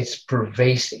 It's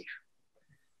pervasive.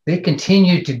 They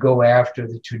continue to go after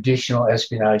the traditional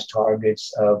espionage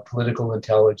targets of political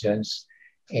intelligence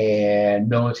and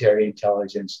military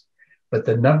intelligence. But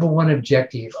the number one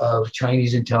objective of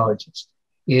Chinese intelligence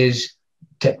is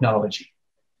technology.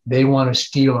 They want to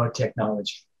steal our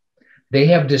technology. They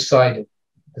have decided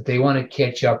that they want to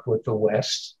catch up with the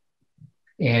West.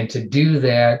 And to do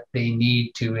that, they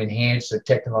need to enhance their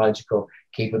technological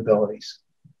capabilities.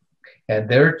 And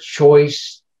their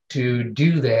choice to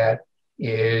do that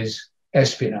is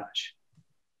espionage.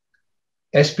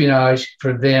 Espionage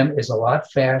for them is a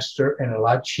lot faster and a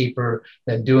lot cheaper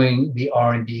than doing the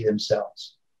R&D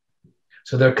themselves.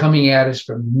 So they're coming at us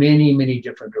from many, many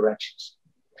different directions.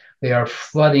 They are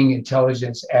flooding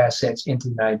intelligence assets into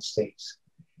the United States.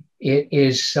 It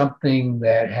is something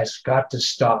that has got to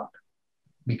stop,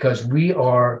 because we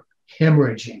are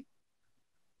hemorrhaging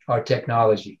our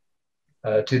technology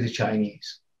to the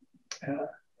Chinese.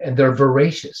 And they're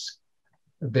voracious.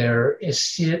 There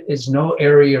is no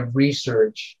area of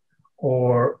research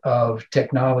or of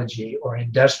technology or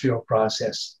industrial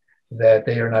process that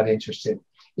they are not interested.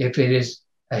 If it is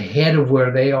ahead of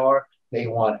where they are, they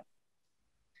want it.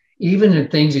 Even in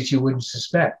things that you wouldn't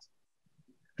suspect,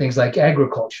 things like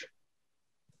agriculture,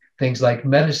 things like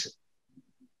medicine,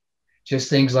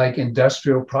 just things like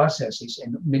industrial processes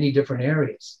in many different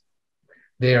areas.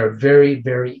 They are very,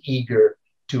 very eager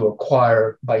to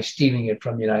acquire by stealing it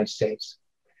from the United States.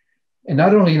 And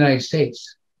not only the United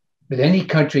States, but any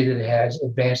country that has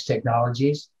advanced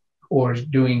technologies or is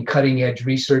doing cutting edge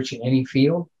research in any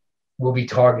field will be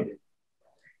targeted.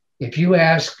 If you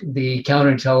ask the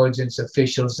counterintelligence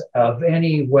officials of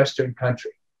any Western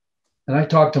country, and I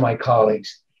talk to my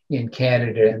colleagues in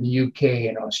Canada and the UK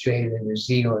and Australia and New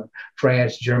Zealand,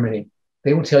 France, Germany,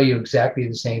 they will tell you exactly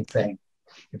the same thing.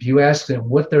 If you ask them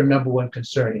what their number one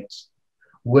concern is,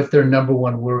 what their number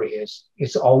one worry is,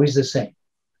 it's always the same.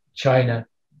 China,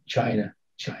 China,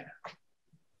 China.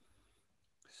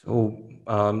 So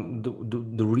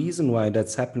the reason why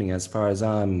that's happening, as far as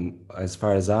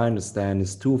I understand,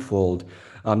 is twofold.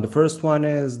 The first one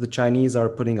is the Chinese are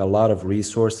putting a lot of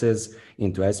resources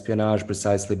into espionage,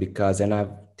 precisely because, and I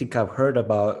think I've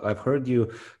heard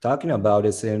you talking about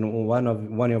this in one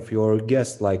of your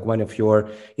guests, like one of your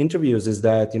interviews, is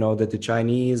that, you know, that the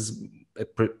Chinese,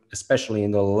 especially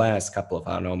in the last couple of,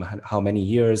 I don't know how many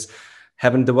years,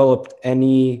 haven't developed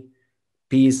any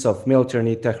piece of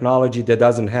military technology that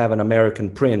doesn't have an American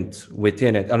print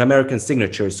within it, an American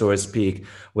signature, so to speak,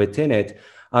 within it.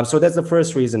 So that's the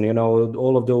first reason, you know,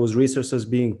 all of those resources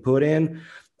being put in.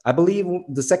 I believe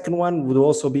the second one would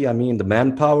also be, I mean, the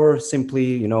manpower, simply,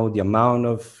 you know, the amount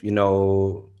of, you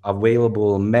know,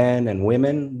 available men and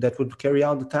women that would carry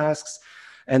out the tasks.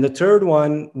 And the third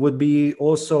one would be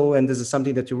also, and this is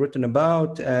something that you've written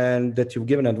about and that you've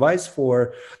given advice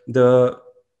for, the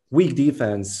weak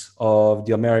defense of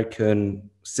the American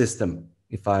system,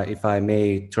 if I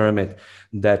may term it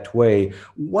that way.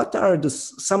 What are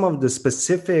some of the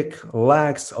specific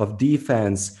lacks of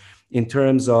defense in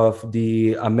terms of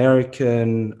the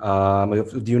American,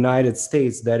 of the United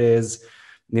States, that is,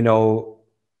 you know,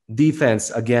 defense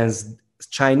against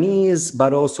Chinese,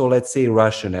 but also, let's say,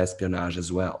 Russian espionage as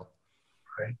well?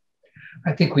 Right.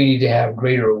 I think we need to have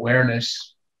greater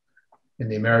awareness in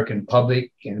the American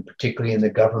public, and particularly in the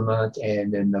government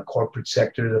and in the corporate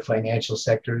sector, the financial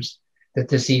sectors, that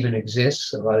this even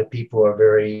exists. A lot of people are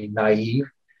very naive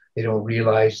They don't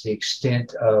realize the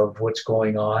extent of what's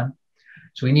going on.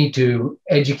 So we need to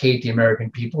educate the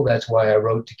American people. That's why I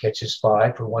wrote To Catch a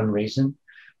Spy, for one reason,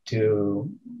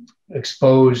 to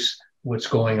expose what's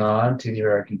going on to the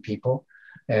American people.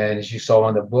 And as you saw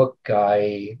in the book,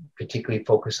 I particularly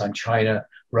focus on China,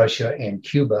 Russia, and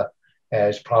Cuba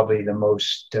as probably the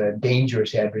most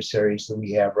dangerous adversaries that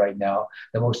we have right now,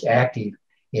 the most active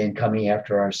in coming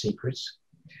after our secrets.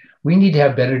 We need to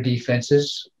have better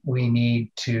defenses. We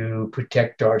need to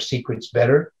protect our secrets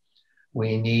better.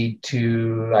 We need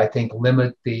to, I think,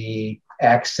 limit the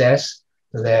access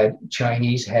that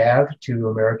Chinese have to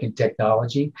American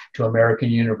technology, to American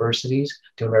universities,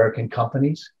 to American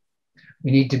companies.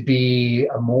 We need to be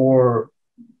more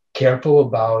careful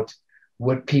about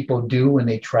what people do when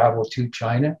they travel to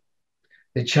China.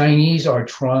 The Chinese are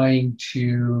trying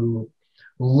to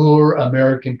lure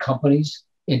American companies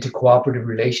into cooperative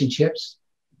relationships.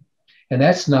 And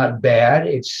that's not bad.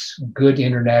 It's good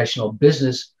international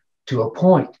business to a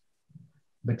point.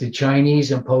 But the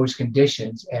Chinese impose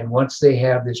conditions. And once they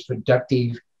have this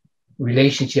productive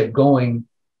relationship going,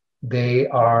 they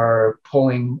are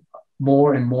pulling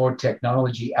more and more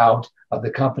technology out of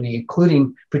the company,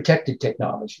 including protected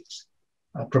technologies,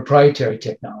 proprietary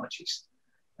technologies.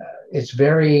 It's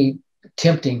very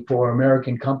tempting for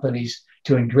American companies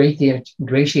to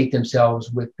ingratiate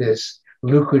themselves with this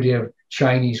lucrative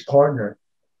Chinese partner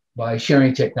by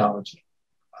sharing technology.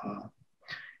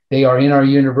 They are in our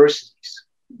universities.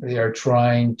 They are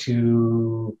trying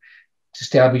to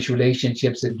establish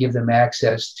relationships that give them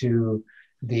access to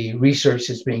the research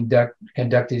that's being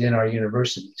conducted in our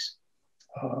universities.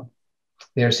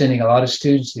 They are sending a lot of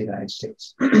students to the United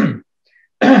States.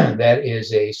 That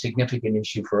is a significant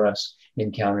issue for us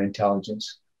in counterintelligence.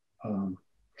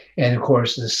 And of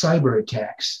course, the cyber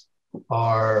attacks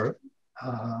are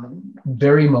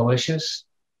very malicious,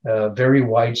 very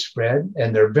widespread,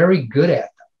 and they're very good at them.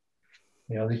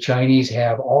 You know, the Chinese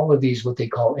have all of these, what they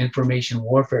call information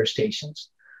warfare stations,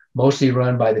 mostly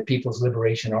run by the People's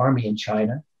Liberation Army in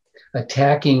China,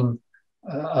 attacking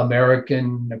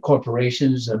American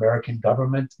corporations, the American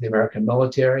government, the American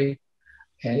military.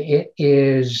 And it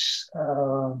is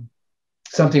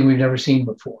something we've never seen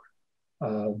before,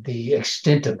 the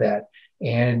extent of that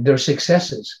and their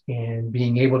successes in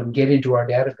being able to get into our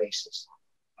databases.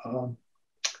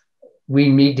 We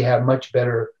need to have much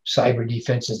better cyber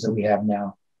defenses than we have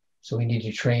now. So we need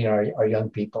to train our young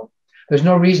people. There's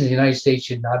no reason the United States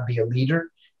should not be a leader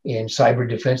in cyber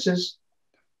defenses.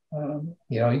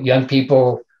 Young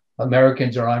people,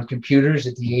 Americans are on computers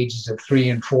at the ages of 3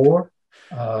 and 4.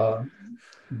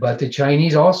 But the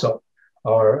Chinese also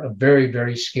are very,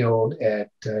 very skilled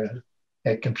at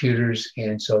computers.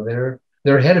 And so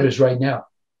they're ahead of us right now.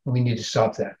 We need to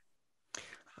stop that.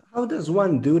 How does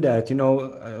one do that?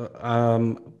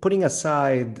 Putting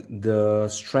aside the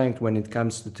strength when it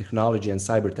comes to technology and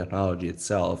cyber technology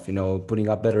itself, putting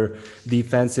up better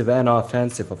defensive and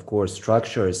offensive, of course,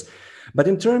 structures. But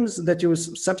in terms that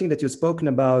something that you've spoken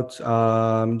about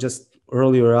just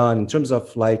earlier on, in terms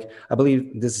of I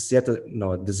believe this is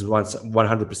this is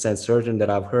 100% certain that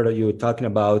I've heard you talking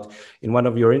about in one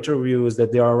of your interviews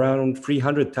that there are around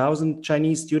 300,000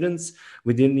 Chinese students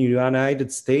within the United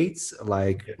States,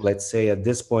 let's say at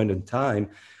this point in time.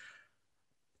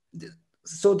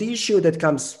 So the issue that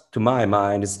comes to my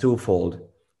mind is twofold.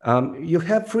 You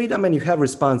have freedom and you have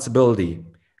responsibility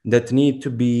that need to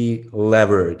be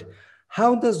levered.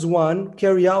 How does one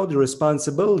carry out the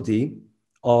responsibility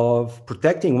of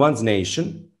protecting one's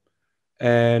nation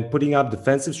and putting up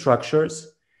defensive structures,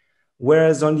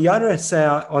 whereas on the other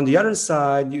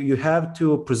side, you have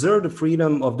to preserve the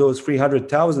freedom of those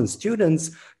 300,000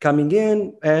 students coming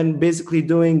in and basically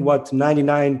doing what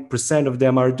 99% of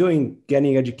them are doing,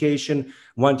 getting education,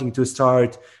 wanting to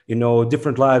start,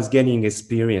 different lives, getting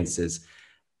experiences.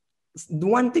 The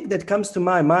one thing that comes to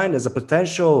my mind as a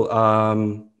potential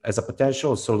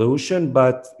solution,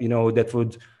 but that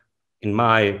would, in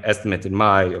my estimate, in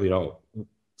my,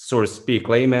 so to speak,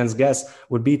 layman's guess,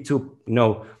 would be to,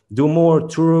 do more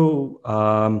thorough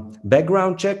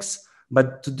background checks.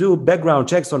 But to do background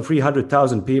checks on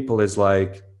 300,000 people is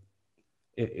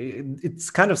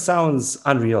it kind of sounds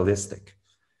unrealistic.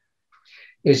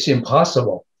 It's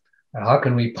impossible. How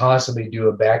can we possibly do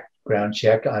a background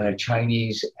check on a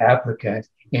Chinese applicant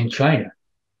in China?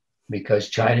 Because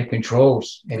China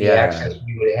controls any access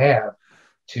we would have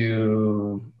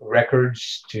to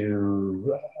records,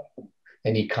 to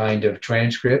any kind of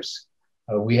transcripts.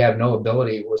 We have no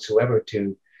ability whatsoever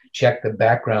to check the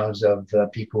backgrounds of the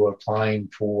people applying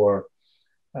for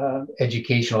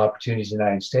educational opportunities in the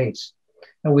United States.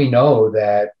 And we know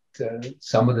that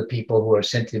some of the people who are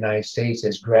sent to the United States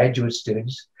as graduate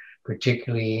students,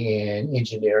 particularly in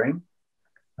engineering,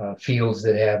 fields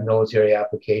that have military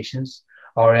applications,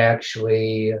 are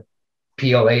actually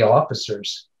PLA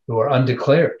officers who are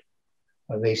undeclared.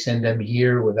 They send them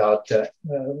here without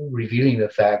revealing the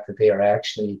fact that they are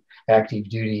actually active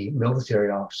duty military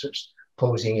officers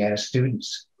posing as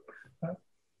students.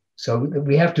 So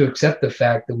we have to accept the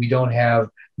fact that we don't have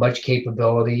much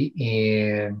capability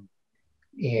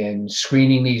in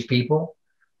screening these people,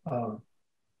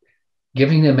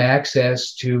 giving them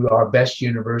access to our best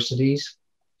universities,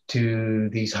 to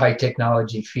these high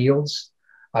technology fields,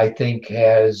 I think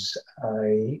has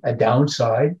a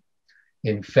downside.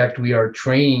 In fact, we are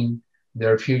training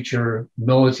their future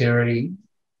military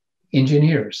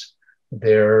engineers,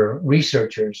 their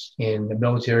researchers in the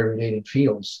military-related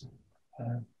fields.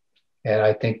 And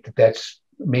I think that that's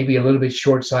maybe a little bit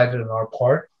short-sighted on our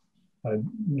part,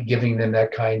 giving them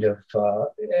that kind of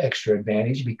extra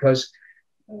advantage, because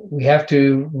we have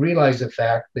to realize the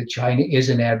fact that China is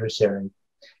an adversary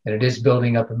and it is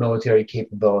building up a military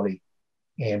capability.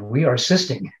 And we are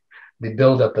assisting the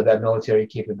buildup of that military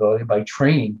capability by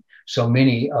training so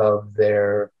many of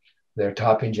their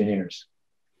top engineers.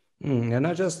 And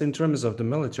not just in terms of the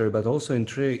military, but also in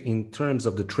terms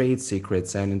of the trade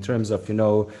secrets and in terms of,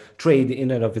 trade in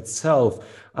and of itself.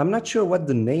 I'm not sure what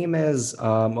the name is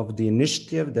of the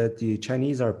initiative that the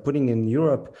Chinese are putting in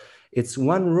Europe. It's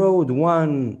One Road,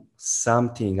 One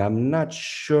something. I'm not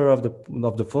sure of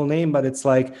the full name, but it's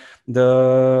like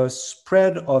the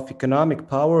spread of economic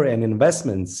power and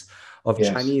investments of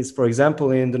Yes. Chinese, for example,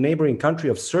 in the neighboring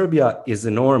country of Serbia is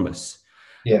enormous.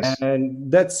 Yes.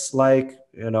 And that's like,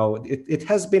 it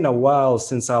has been a while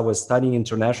since I was studying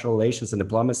international relations and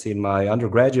diplomacy in my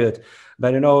undergraduate.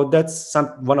 But, that's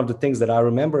one of the things that I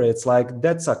remember. It's like,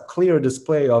 that's a clear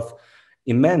display of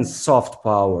immense soft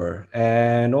power.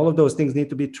 And all of those things need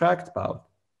to be tracked about.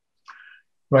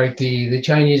 Right. The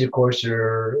Chinese, of course,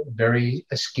 are very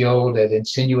skilled at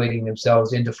insinuating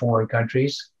themselves into foreign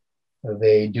countries.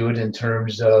 They do it in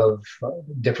terms of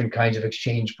different kinds of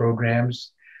exchange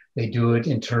programs. They do it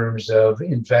in terms of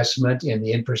investment in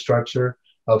the infrastructure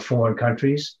of foreign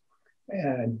countries.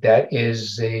 And that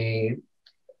is a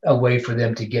way for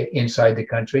them to get inside the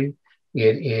country.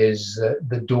 It is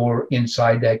the door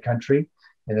inside that country.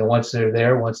 And then once they're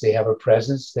there, once they have a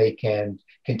presence, they can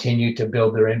continue to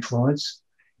build their influence.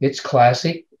 It's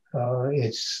classic.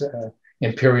 It's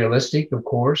imperialistic, of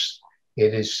course.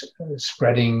 It is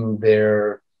spreading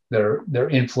their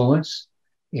influence.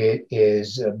 It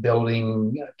is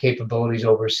building capabilities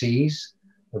overseas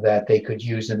that they could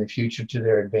use in the future to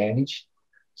their advantage.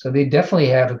 So they definitely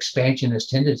have expansionist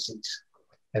tendencies,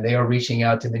 and they are reaching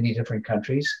out to many different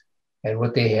countries. And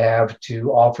what they have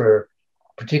to offer,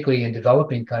 particularly in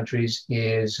developing countries,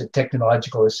 is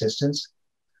technological assistance.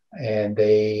 And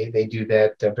they do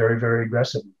that very, very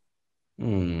aggressively.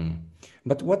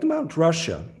 But what about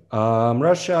Russia?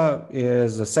 Russia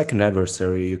is a second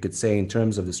adversary, you could say, in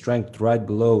terms of the strength, right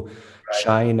below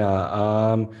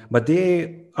China. But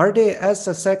are they as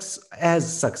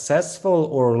successful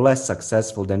or less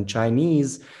successful than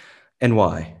Chinese, and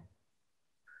why?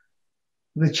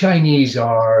 The Chinese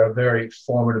are a very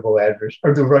formidable adversary,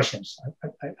 or the Russians.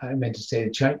 I meant to say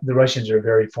the Russians are a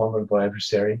very formidable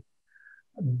adversary.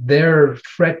 Their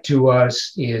threat to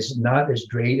us is not as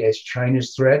great as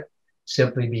China's threat,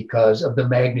 simply because of the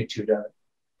magnitude of it.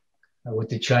 What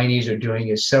the Chinese are doing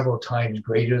is several times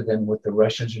greater than what the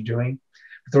Russians are doing.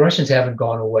 But the Russians haven't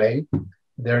gone away.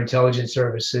 Their intelligence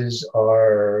services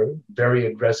are very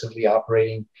aggressively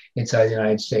operating inside the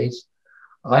United States.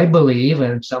 I believe,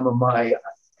 and some of my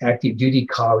active duty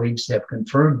colleagues have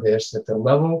confirmed this, that the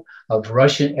level of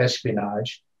Russian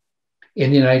espionage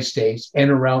in the United States and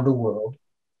around the world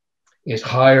is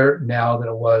higher now than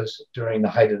it was during the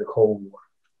height of the Cold War.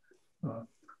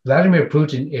 Vladimir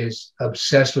Putin is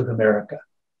obsessed with America,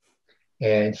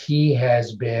 and he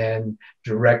has been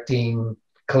directing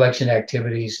collection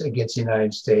activities against the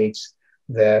United States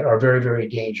that are very, very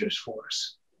dangerous for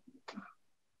us.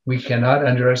 We cannot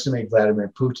underestimate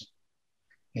Vladimir Putin.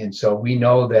 And so we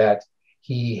know that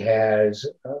he has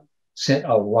sent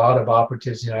a lot of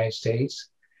operatives to the United States.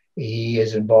 He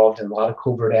is involved in a lot of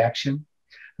covert action.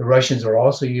 The Russians are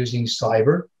also using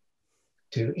cyber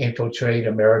to infiltrate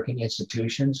American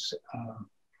institutions,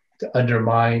 to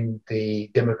undermine the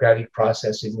democratic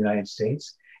process in the United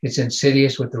States. It's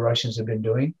insidious what the Russians have been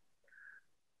doing.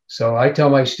 So I tell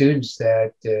my students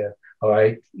that, all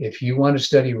right, if you want to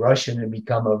study Russian and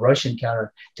become a Russian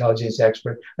counterintelligence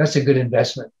expert, that's a good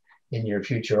investment in your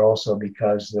future also,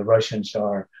 because the Russians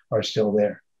are still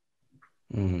there.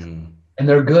 And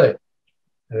they're good.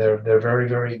 They're very,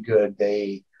 very good.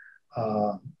 The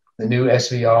new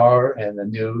SVR and the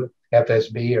new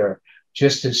FSB are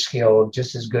just as skilled,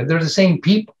 just as good. They're the same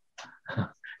people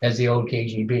as the old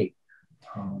KGB.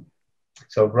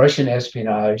 So Russian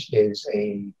espionage is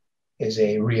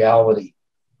a reality.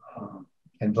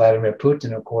 And Vladimir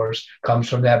Putin, of course, comes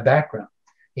from that background.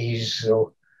 He's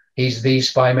the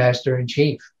spy master in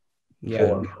chief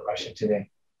for Russia today.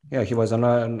 Yeah, he was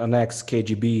an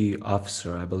ex-KGB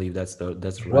officer, I believe that's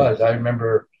right. Was. I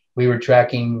remember we were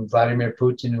tracking Vladimir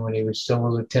Putin when he was still a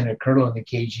lieutenant colonel in the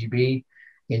KGB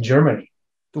in Germany.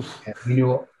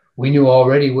 And we knew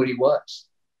already what he was.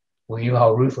 We knew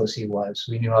how ruthless he was.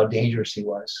 We knew how dangerous he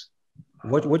was.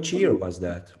 What year was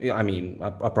that? I mean,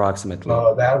 approximately.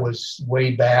 That was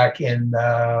way back in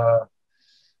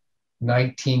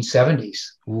 1970s.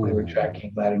 We were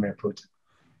tracking Vladimir Putin.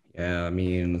 Yeah, I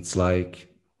mean, it's like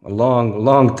a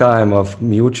long time of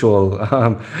mutual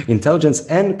intelligence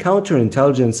and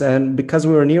counterintelligence. And because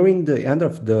we were nearing the end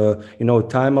of the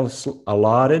time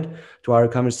allotted to our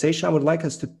conversation, I would like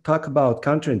us to talk about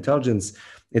counterintelligence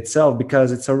itself,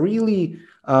 because it's a really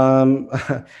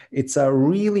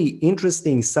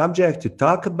interesting subject to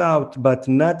talk about, but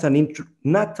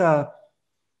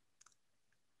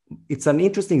it's an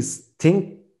interesting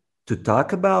thing to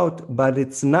talk about, but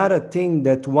it's not a thing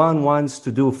that one wants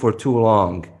to do for too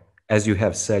long, as you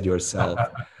have said yourself.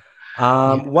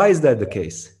 Why is that the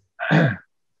case? The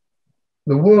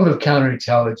world of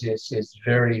counterintelligence is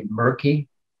very murky.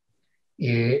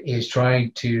 It is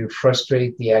trying to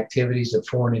frustrate the activities of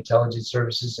foreign intelligence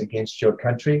services against your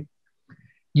country.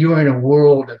 You are in a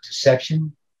world of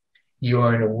deception. You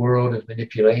are in a world of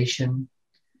manipulation.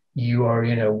 You are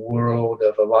in a world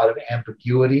of a lot of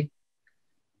ambiguity.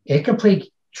 It can play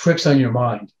tricks on your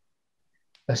mind.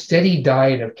 A steady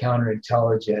diet of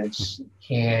counterintelligence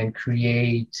can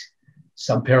create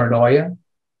some paranoia,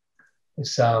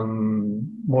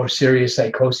 some more serious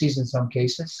psychoses in some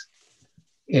cases.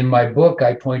 In my book,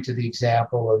 I point to the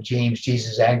example of James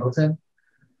Jesus Angleton,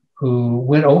 who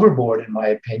went overboard, in my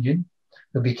opinion,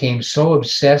 who became so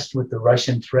obsessed with the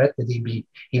Russian threat that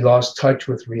he lost touch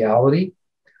with reality.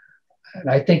 And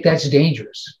I think that's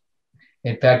dangerous.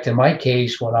 In fact, in my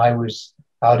case, when I was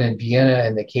out in Vienna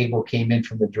and the cable came in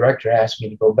from the director, asked me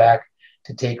to go back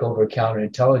to take over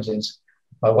counterintelligence,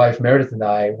 my wife Meredith and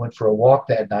I went for a walk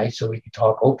that night so we could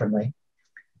talk openly.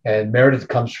 And Meredith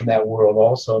comes from that world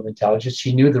also of intelligence.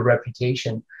 She knew the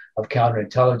reputation of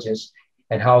counterintelligence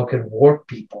and how it could warp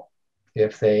people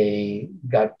if they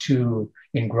got too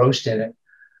engrossed in it.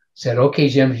 Said, okay,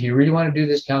 Jim, if you really want to do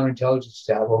this counterintelligence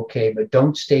job, okay, but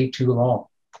don't stay too long.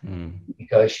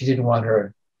 Because she didn't want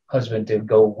her husband to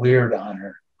go weird on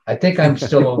her. I think I'm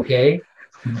still okay,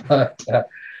 but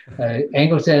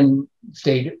Angleton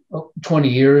stayed 20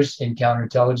 years in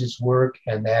counterintelligence work,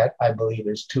 and that, I believe,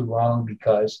 is too long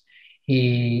because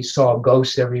he saw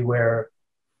ghosts everywhere.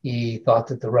 He thought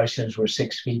that the Russians were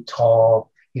 6 feet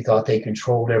tall. He thought they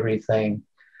controlled everything.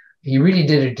 He really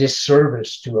did a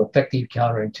disservice to effective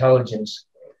counterintelligence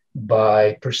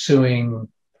by pursuing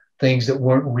things that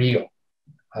weren't real.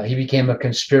 He became a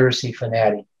conspiracy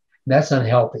fanatic. That's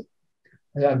unhealthy.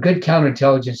 A good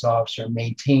counterintelligence officer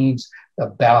maintains a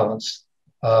balance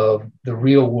of the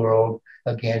real world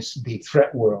against the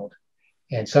threat world.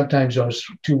 And sometimes those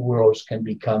two worlds can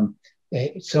become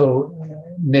so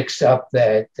mixed up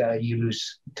that you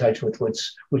lose touch with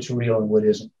what's real and what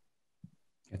isn't.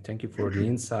 Thank you for the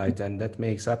insight, and that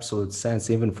makes absolute sense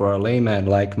even for a layman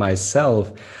like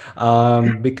myself.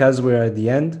 Because we're at the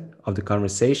end of the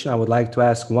conversation, I would like to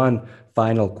ask one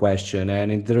final question,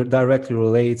 and it directly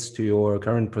relates to your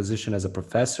current position as a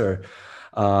professor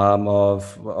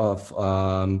of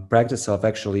practice of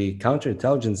actually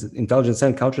counterintelligence, intelligence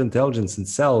and counterintelligence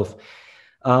itself.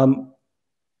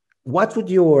 What would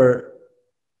your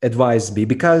advice be?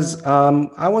 Because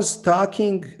I was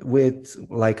talking with,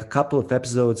 like, a couple of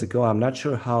episodes ago, I'm not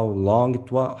sure how long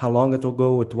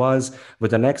ago it was,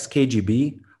 with an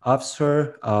ex-KGB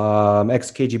officer,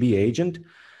 ex-KGB agent,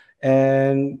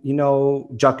 and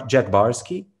Jack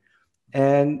Barsky.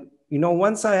 And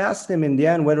once I asked him in the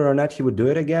end whether or not he would do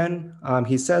it again,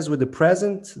 he says with the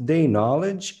present day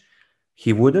knowledge,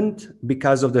 he wouldn't,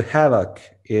 because of the havoc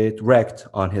it wreaked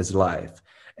on his life.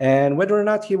 And whether or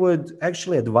not he would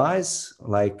actually advise,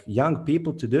 like, young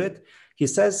people to do it, he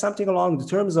says something along the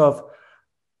terms of,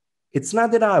 it's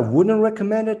not that I wouldn't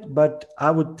recommend it, but I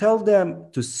would tell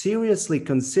them to seriously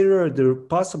consider the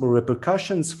possible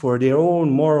repercussions for their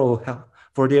own moral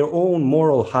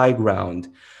high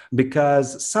ground.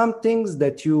 Because some things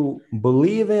that you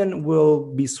believe in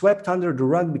will be swept under the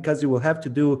rug because you will have to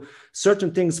do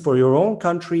certain things for your own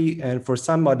country and for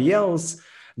somebody else.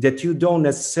 that you don't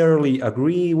necessarily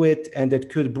agree with and that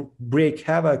could break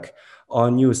havoc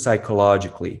on you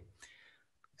psychologically.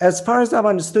 As far as I've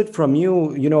understood from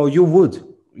you, you would,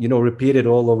 repeat it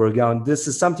all over again. This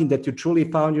is something that you truly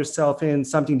found yourself in,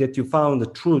 something that you found a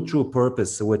true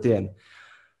purpose within.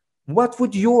 What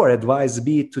would your advice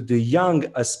be to the young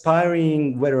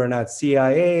aspiring, whether or not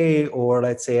CIA or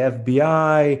let's say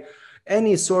FBI,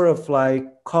 any sort of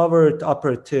like covert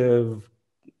operative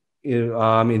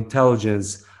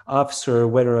intelligence officer,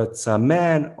 whether it's a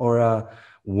man or a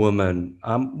woman?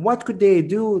 What could they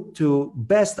do to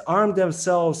best arm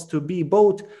themselves to be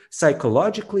both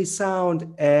psychologically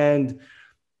sound and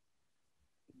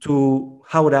to,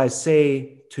 how would I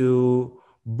say, to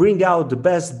bring out the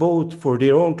best both for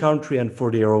their own country and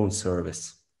for their own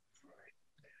service?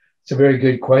 It's a very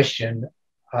good question.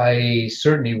 I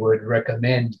certainly would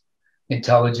recommend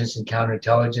intelligence and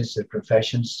counterintelligence as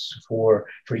professions for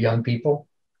young people.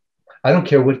 I don't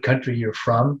care what country you're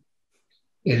from.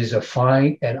 It is a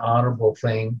fine and honorable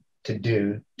thing to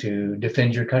do to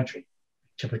defend your country,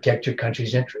 to protect your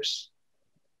country's interests.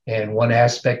 And one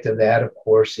aspect of that, of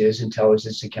course, is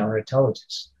intelligence and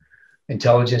counterintelligence.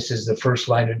 Intelligence is the first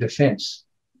line of defense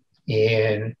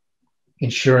in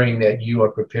ensuring that you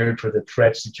are prepared for the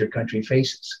threats that your country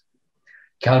faces.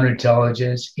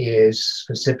 Counterintelligence is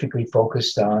specifically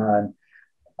focused on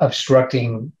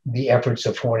obstructing the efforts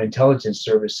of foreign intelligence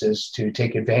services to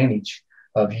take advantage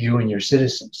of you and your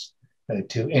citizens,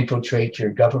 to infiltrate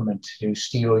your government, to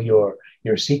steal your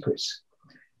secrets.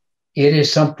 It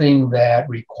is something that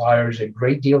requires a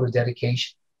great deal of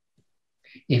dedication.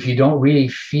 If you don't really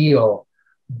feel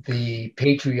the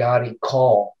patriotic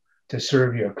call to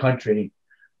serve your country,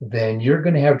 then you're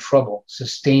going to have trouble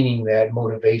sustaining that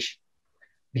motivation,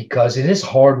 because it is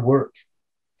hard work.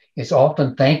 It's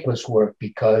often thankless work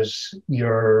because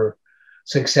your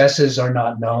successes are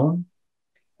not known.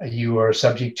 You are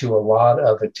subject to a lot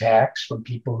of attacks from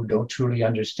people who don't truly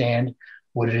understand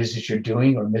what it is that you're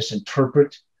doing or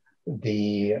misinterpret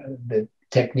the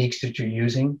techniques that you're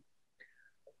using.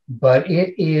 But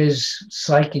it is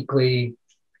psychically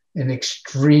an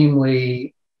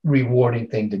extremely rewarding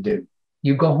thing to do.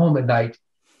 You go home at night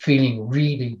feeling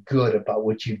really good about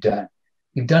what you've done.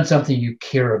 You've done something you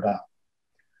care about.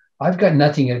 I've got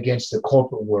nothing against the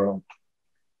corporate world,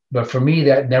 but for me,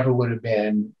 that never would have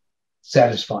been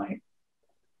satisfying.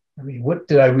 I mean, what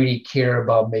did I really care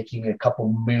about making a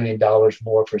couple $1 million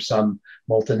more for some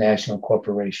multinational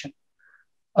corporation?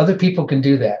 Other people can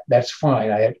do that. That's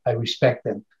fine. I respect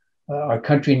them. Our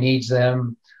country needs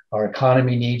them. Our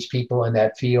economy needs people in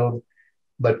that field.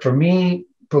 But for me,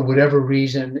 for whatever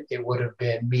reason, it would have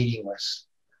been meaningless.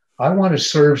 I want to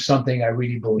serve something I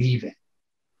really believe in.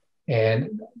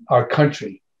 And our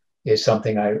country is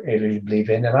something I really believe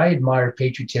in. And I admire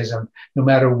patriotism no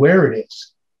matter where it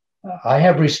is. I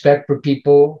have respect for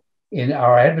people in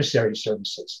our adversary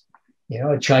services.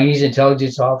 A Chinese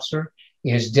intelligence officer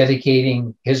is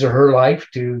dedicating his or her life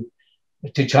to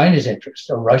China's interests.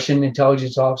 A Russian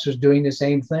intelligence officer is doing the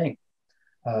same thing.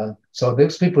 So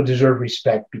those people deserve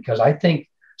respect, because I think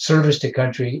service to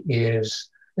country is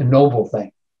a noble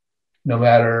thing, no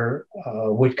matter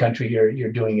what country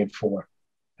you're doing it for.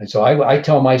 And so I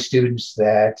tell my students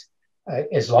that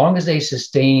as long as they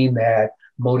sustain that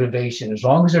motivation, as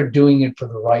long as they're doing it for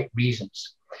the right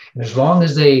reasons, and as long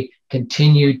as they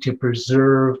continue to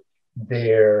preserve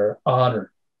their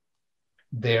honor,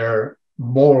 their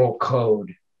moral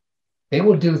code, they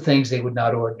will do things they would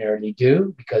not ordinarily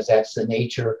do, because that's the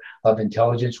nature of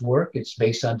intelligence work. It's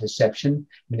based on deception,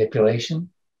 manipulation.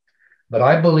 But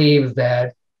I believe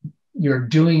that you're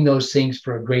doing those things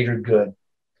for a greater good.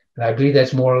 And I believe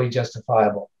that's morally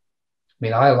justifiable. I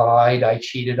mean, I lied, I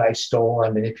cheated, I stole, I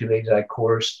manipulated, I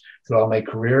coerced throughout my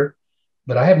career.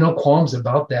 But I have no qualms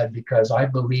about that, because I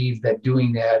believe that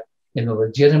doing that in the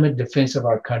legitimate defense of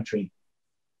our country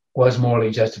was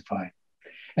morally justified.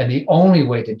 And the only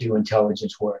way to do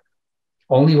intelligence work,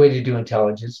 only way to do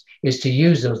intelligence, is to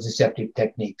use those deceptive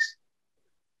techniques.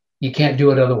 You can't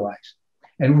do it otherwise.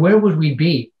 And where would we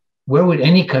be? Where would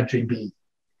any country be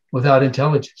without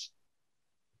intelligence?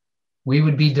 We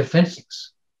would be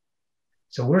defenseless.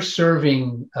 So we're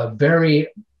serving a very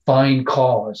fine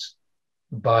cause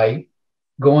by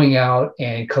going out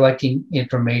and collecting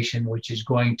information which is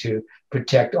going to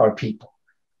protect our people,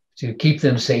 to keep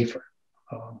them safer.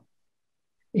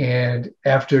 And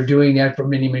after doing that for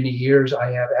many, many years,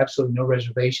 I have absolutely no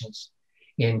reservations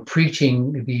in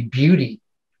preaching the beauty,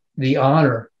 the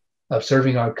honor of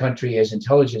serving our country as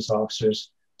intelligence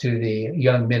officers to the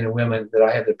young men and women that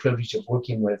I have the privilege of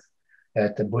working with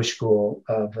at the Bush School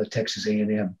of Texas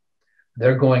A&M.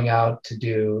 They're going out to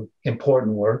do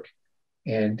important work.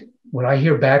 And when I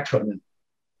hear back from them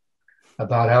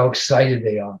about how excited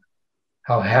they are,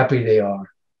 how happy they are,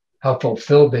 how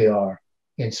fulfilled they are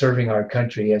in serving our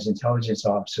country as intelligence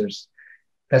officers,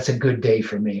 that's a good day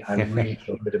for me. I really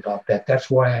feel good about that. That's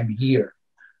why I'm here.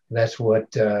 That's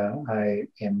what I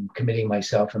am committing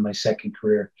myself in my second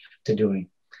career to doing.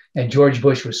 And George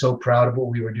Bush was so proud of what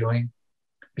we were doing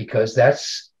because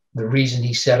that's the reason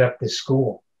he set up this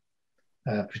school,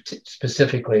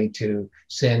 specifically to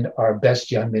send our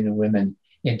best young men and women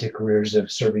into careers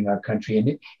of serving our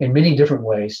country in many different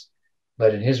ways,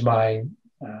 but in his mind,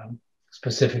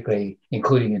 specifically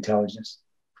including intelligence.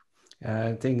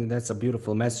 I think that's a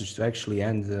beautiful message to actually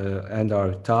end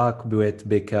our talk with,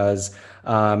 because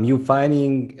you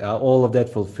finding all of that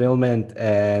fulfillment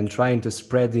and trying to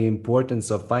spread the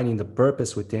importance of finding the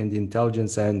purpose within the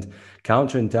intelligence and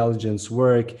counterintelligence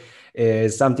work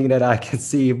is something that I can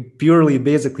see purely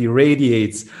basically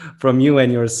radiates from you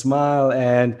and your smile.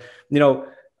 And, you know,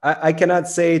 I cannot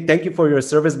say thank you for your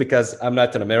service because I'm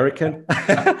not an American,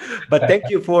 but thank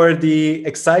you for the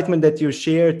excitement that you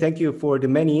share. Thank you for the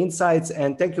many insights,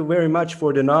 and thank you very much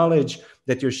for the knowledge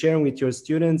that you're sharing with your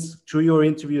students through your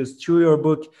interviews, through your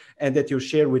book, and that you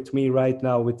share with me right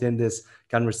now within this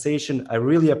conversation. I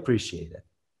really appreciate it.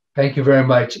 Thank you very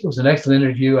much. It was an excellent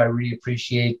interview. I really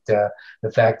appreciate the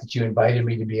fact that you invited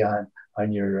me to be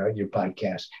on your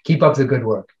podcast. Keep up the good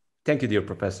work. Thank you, dear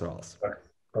Professor Olson.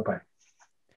 Bye-bye.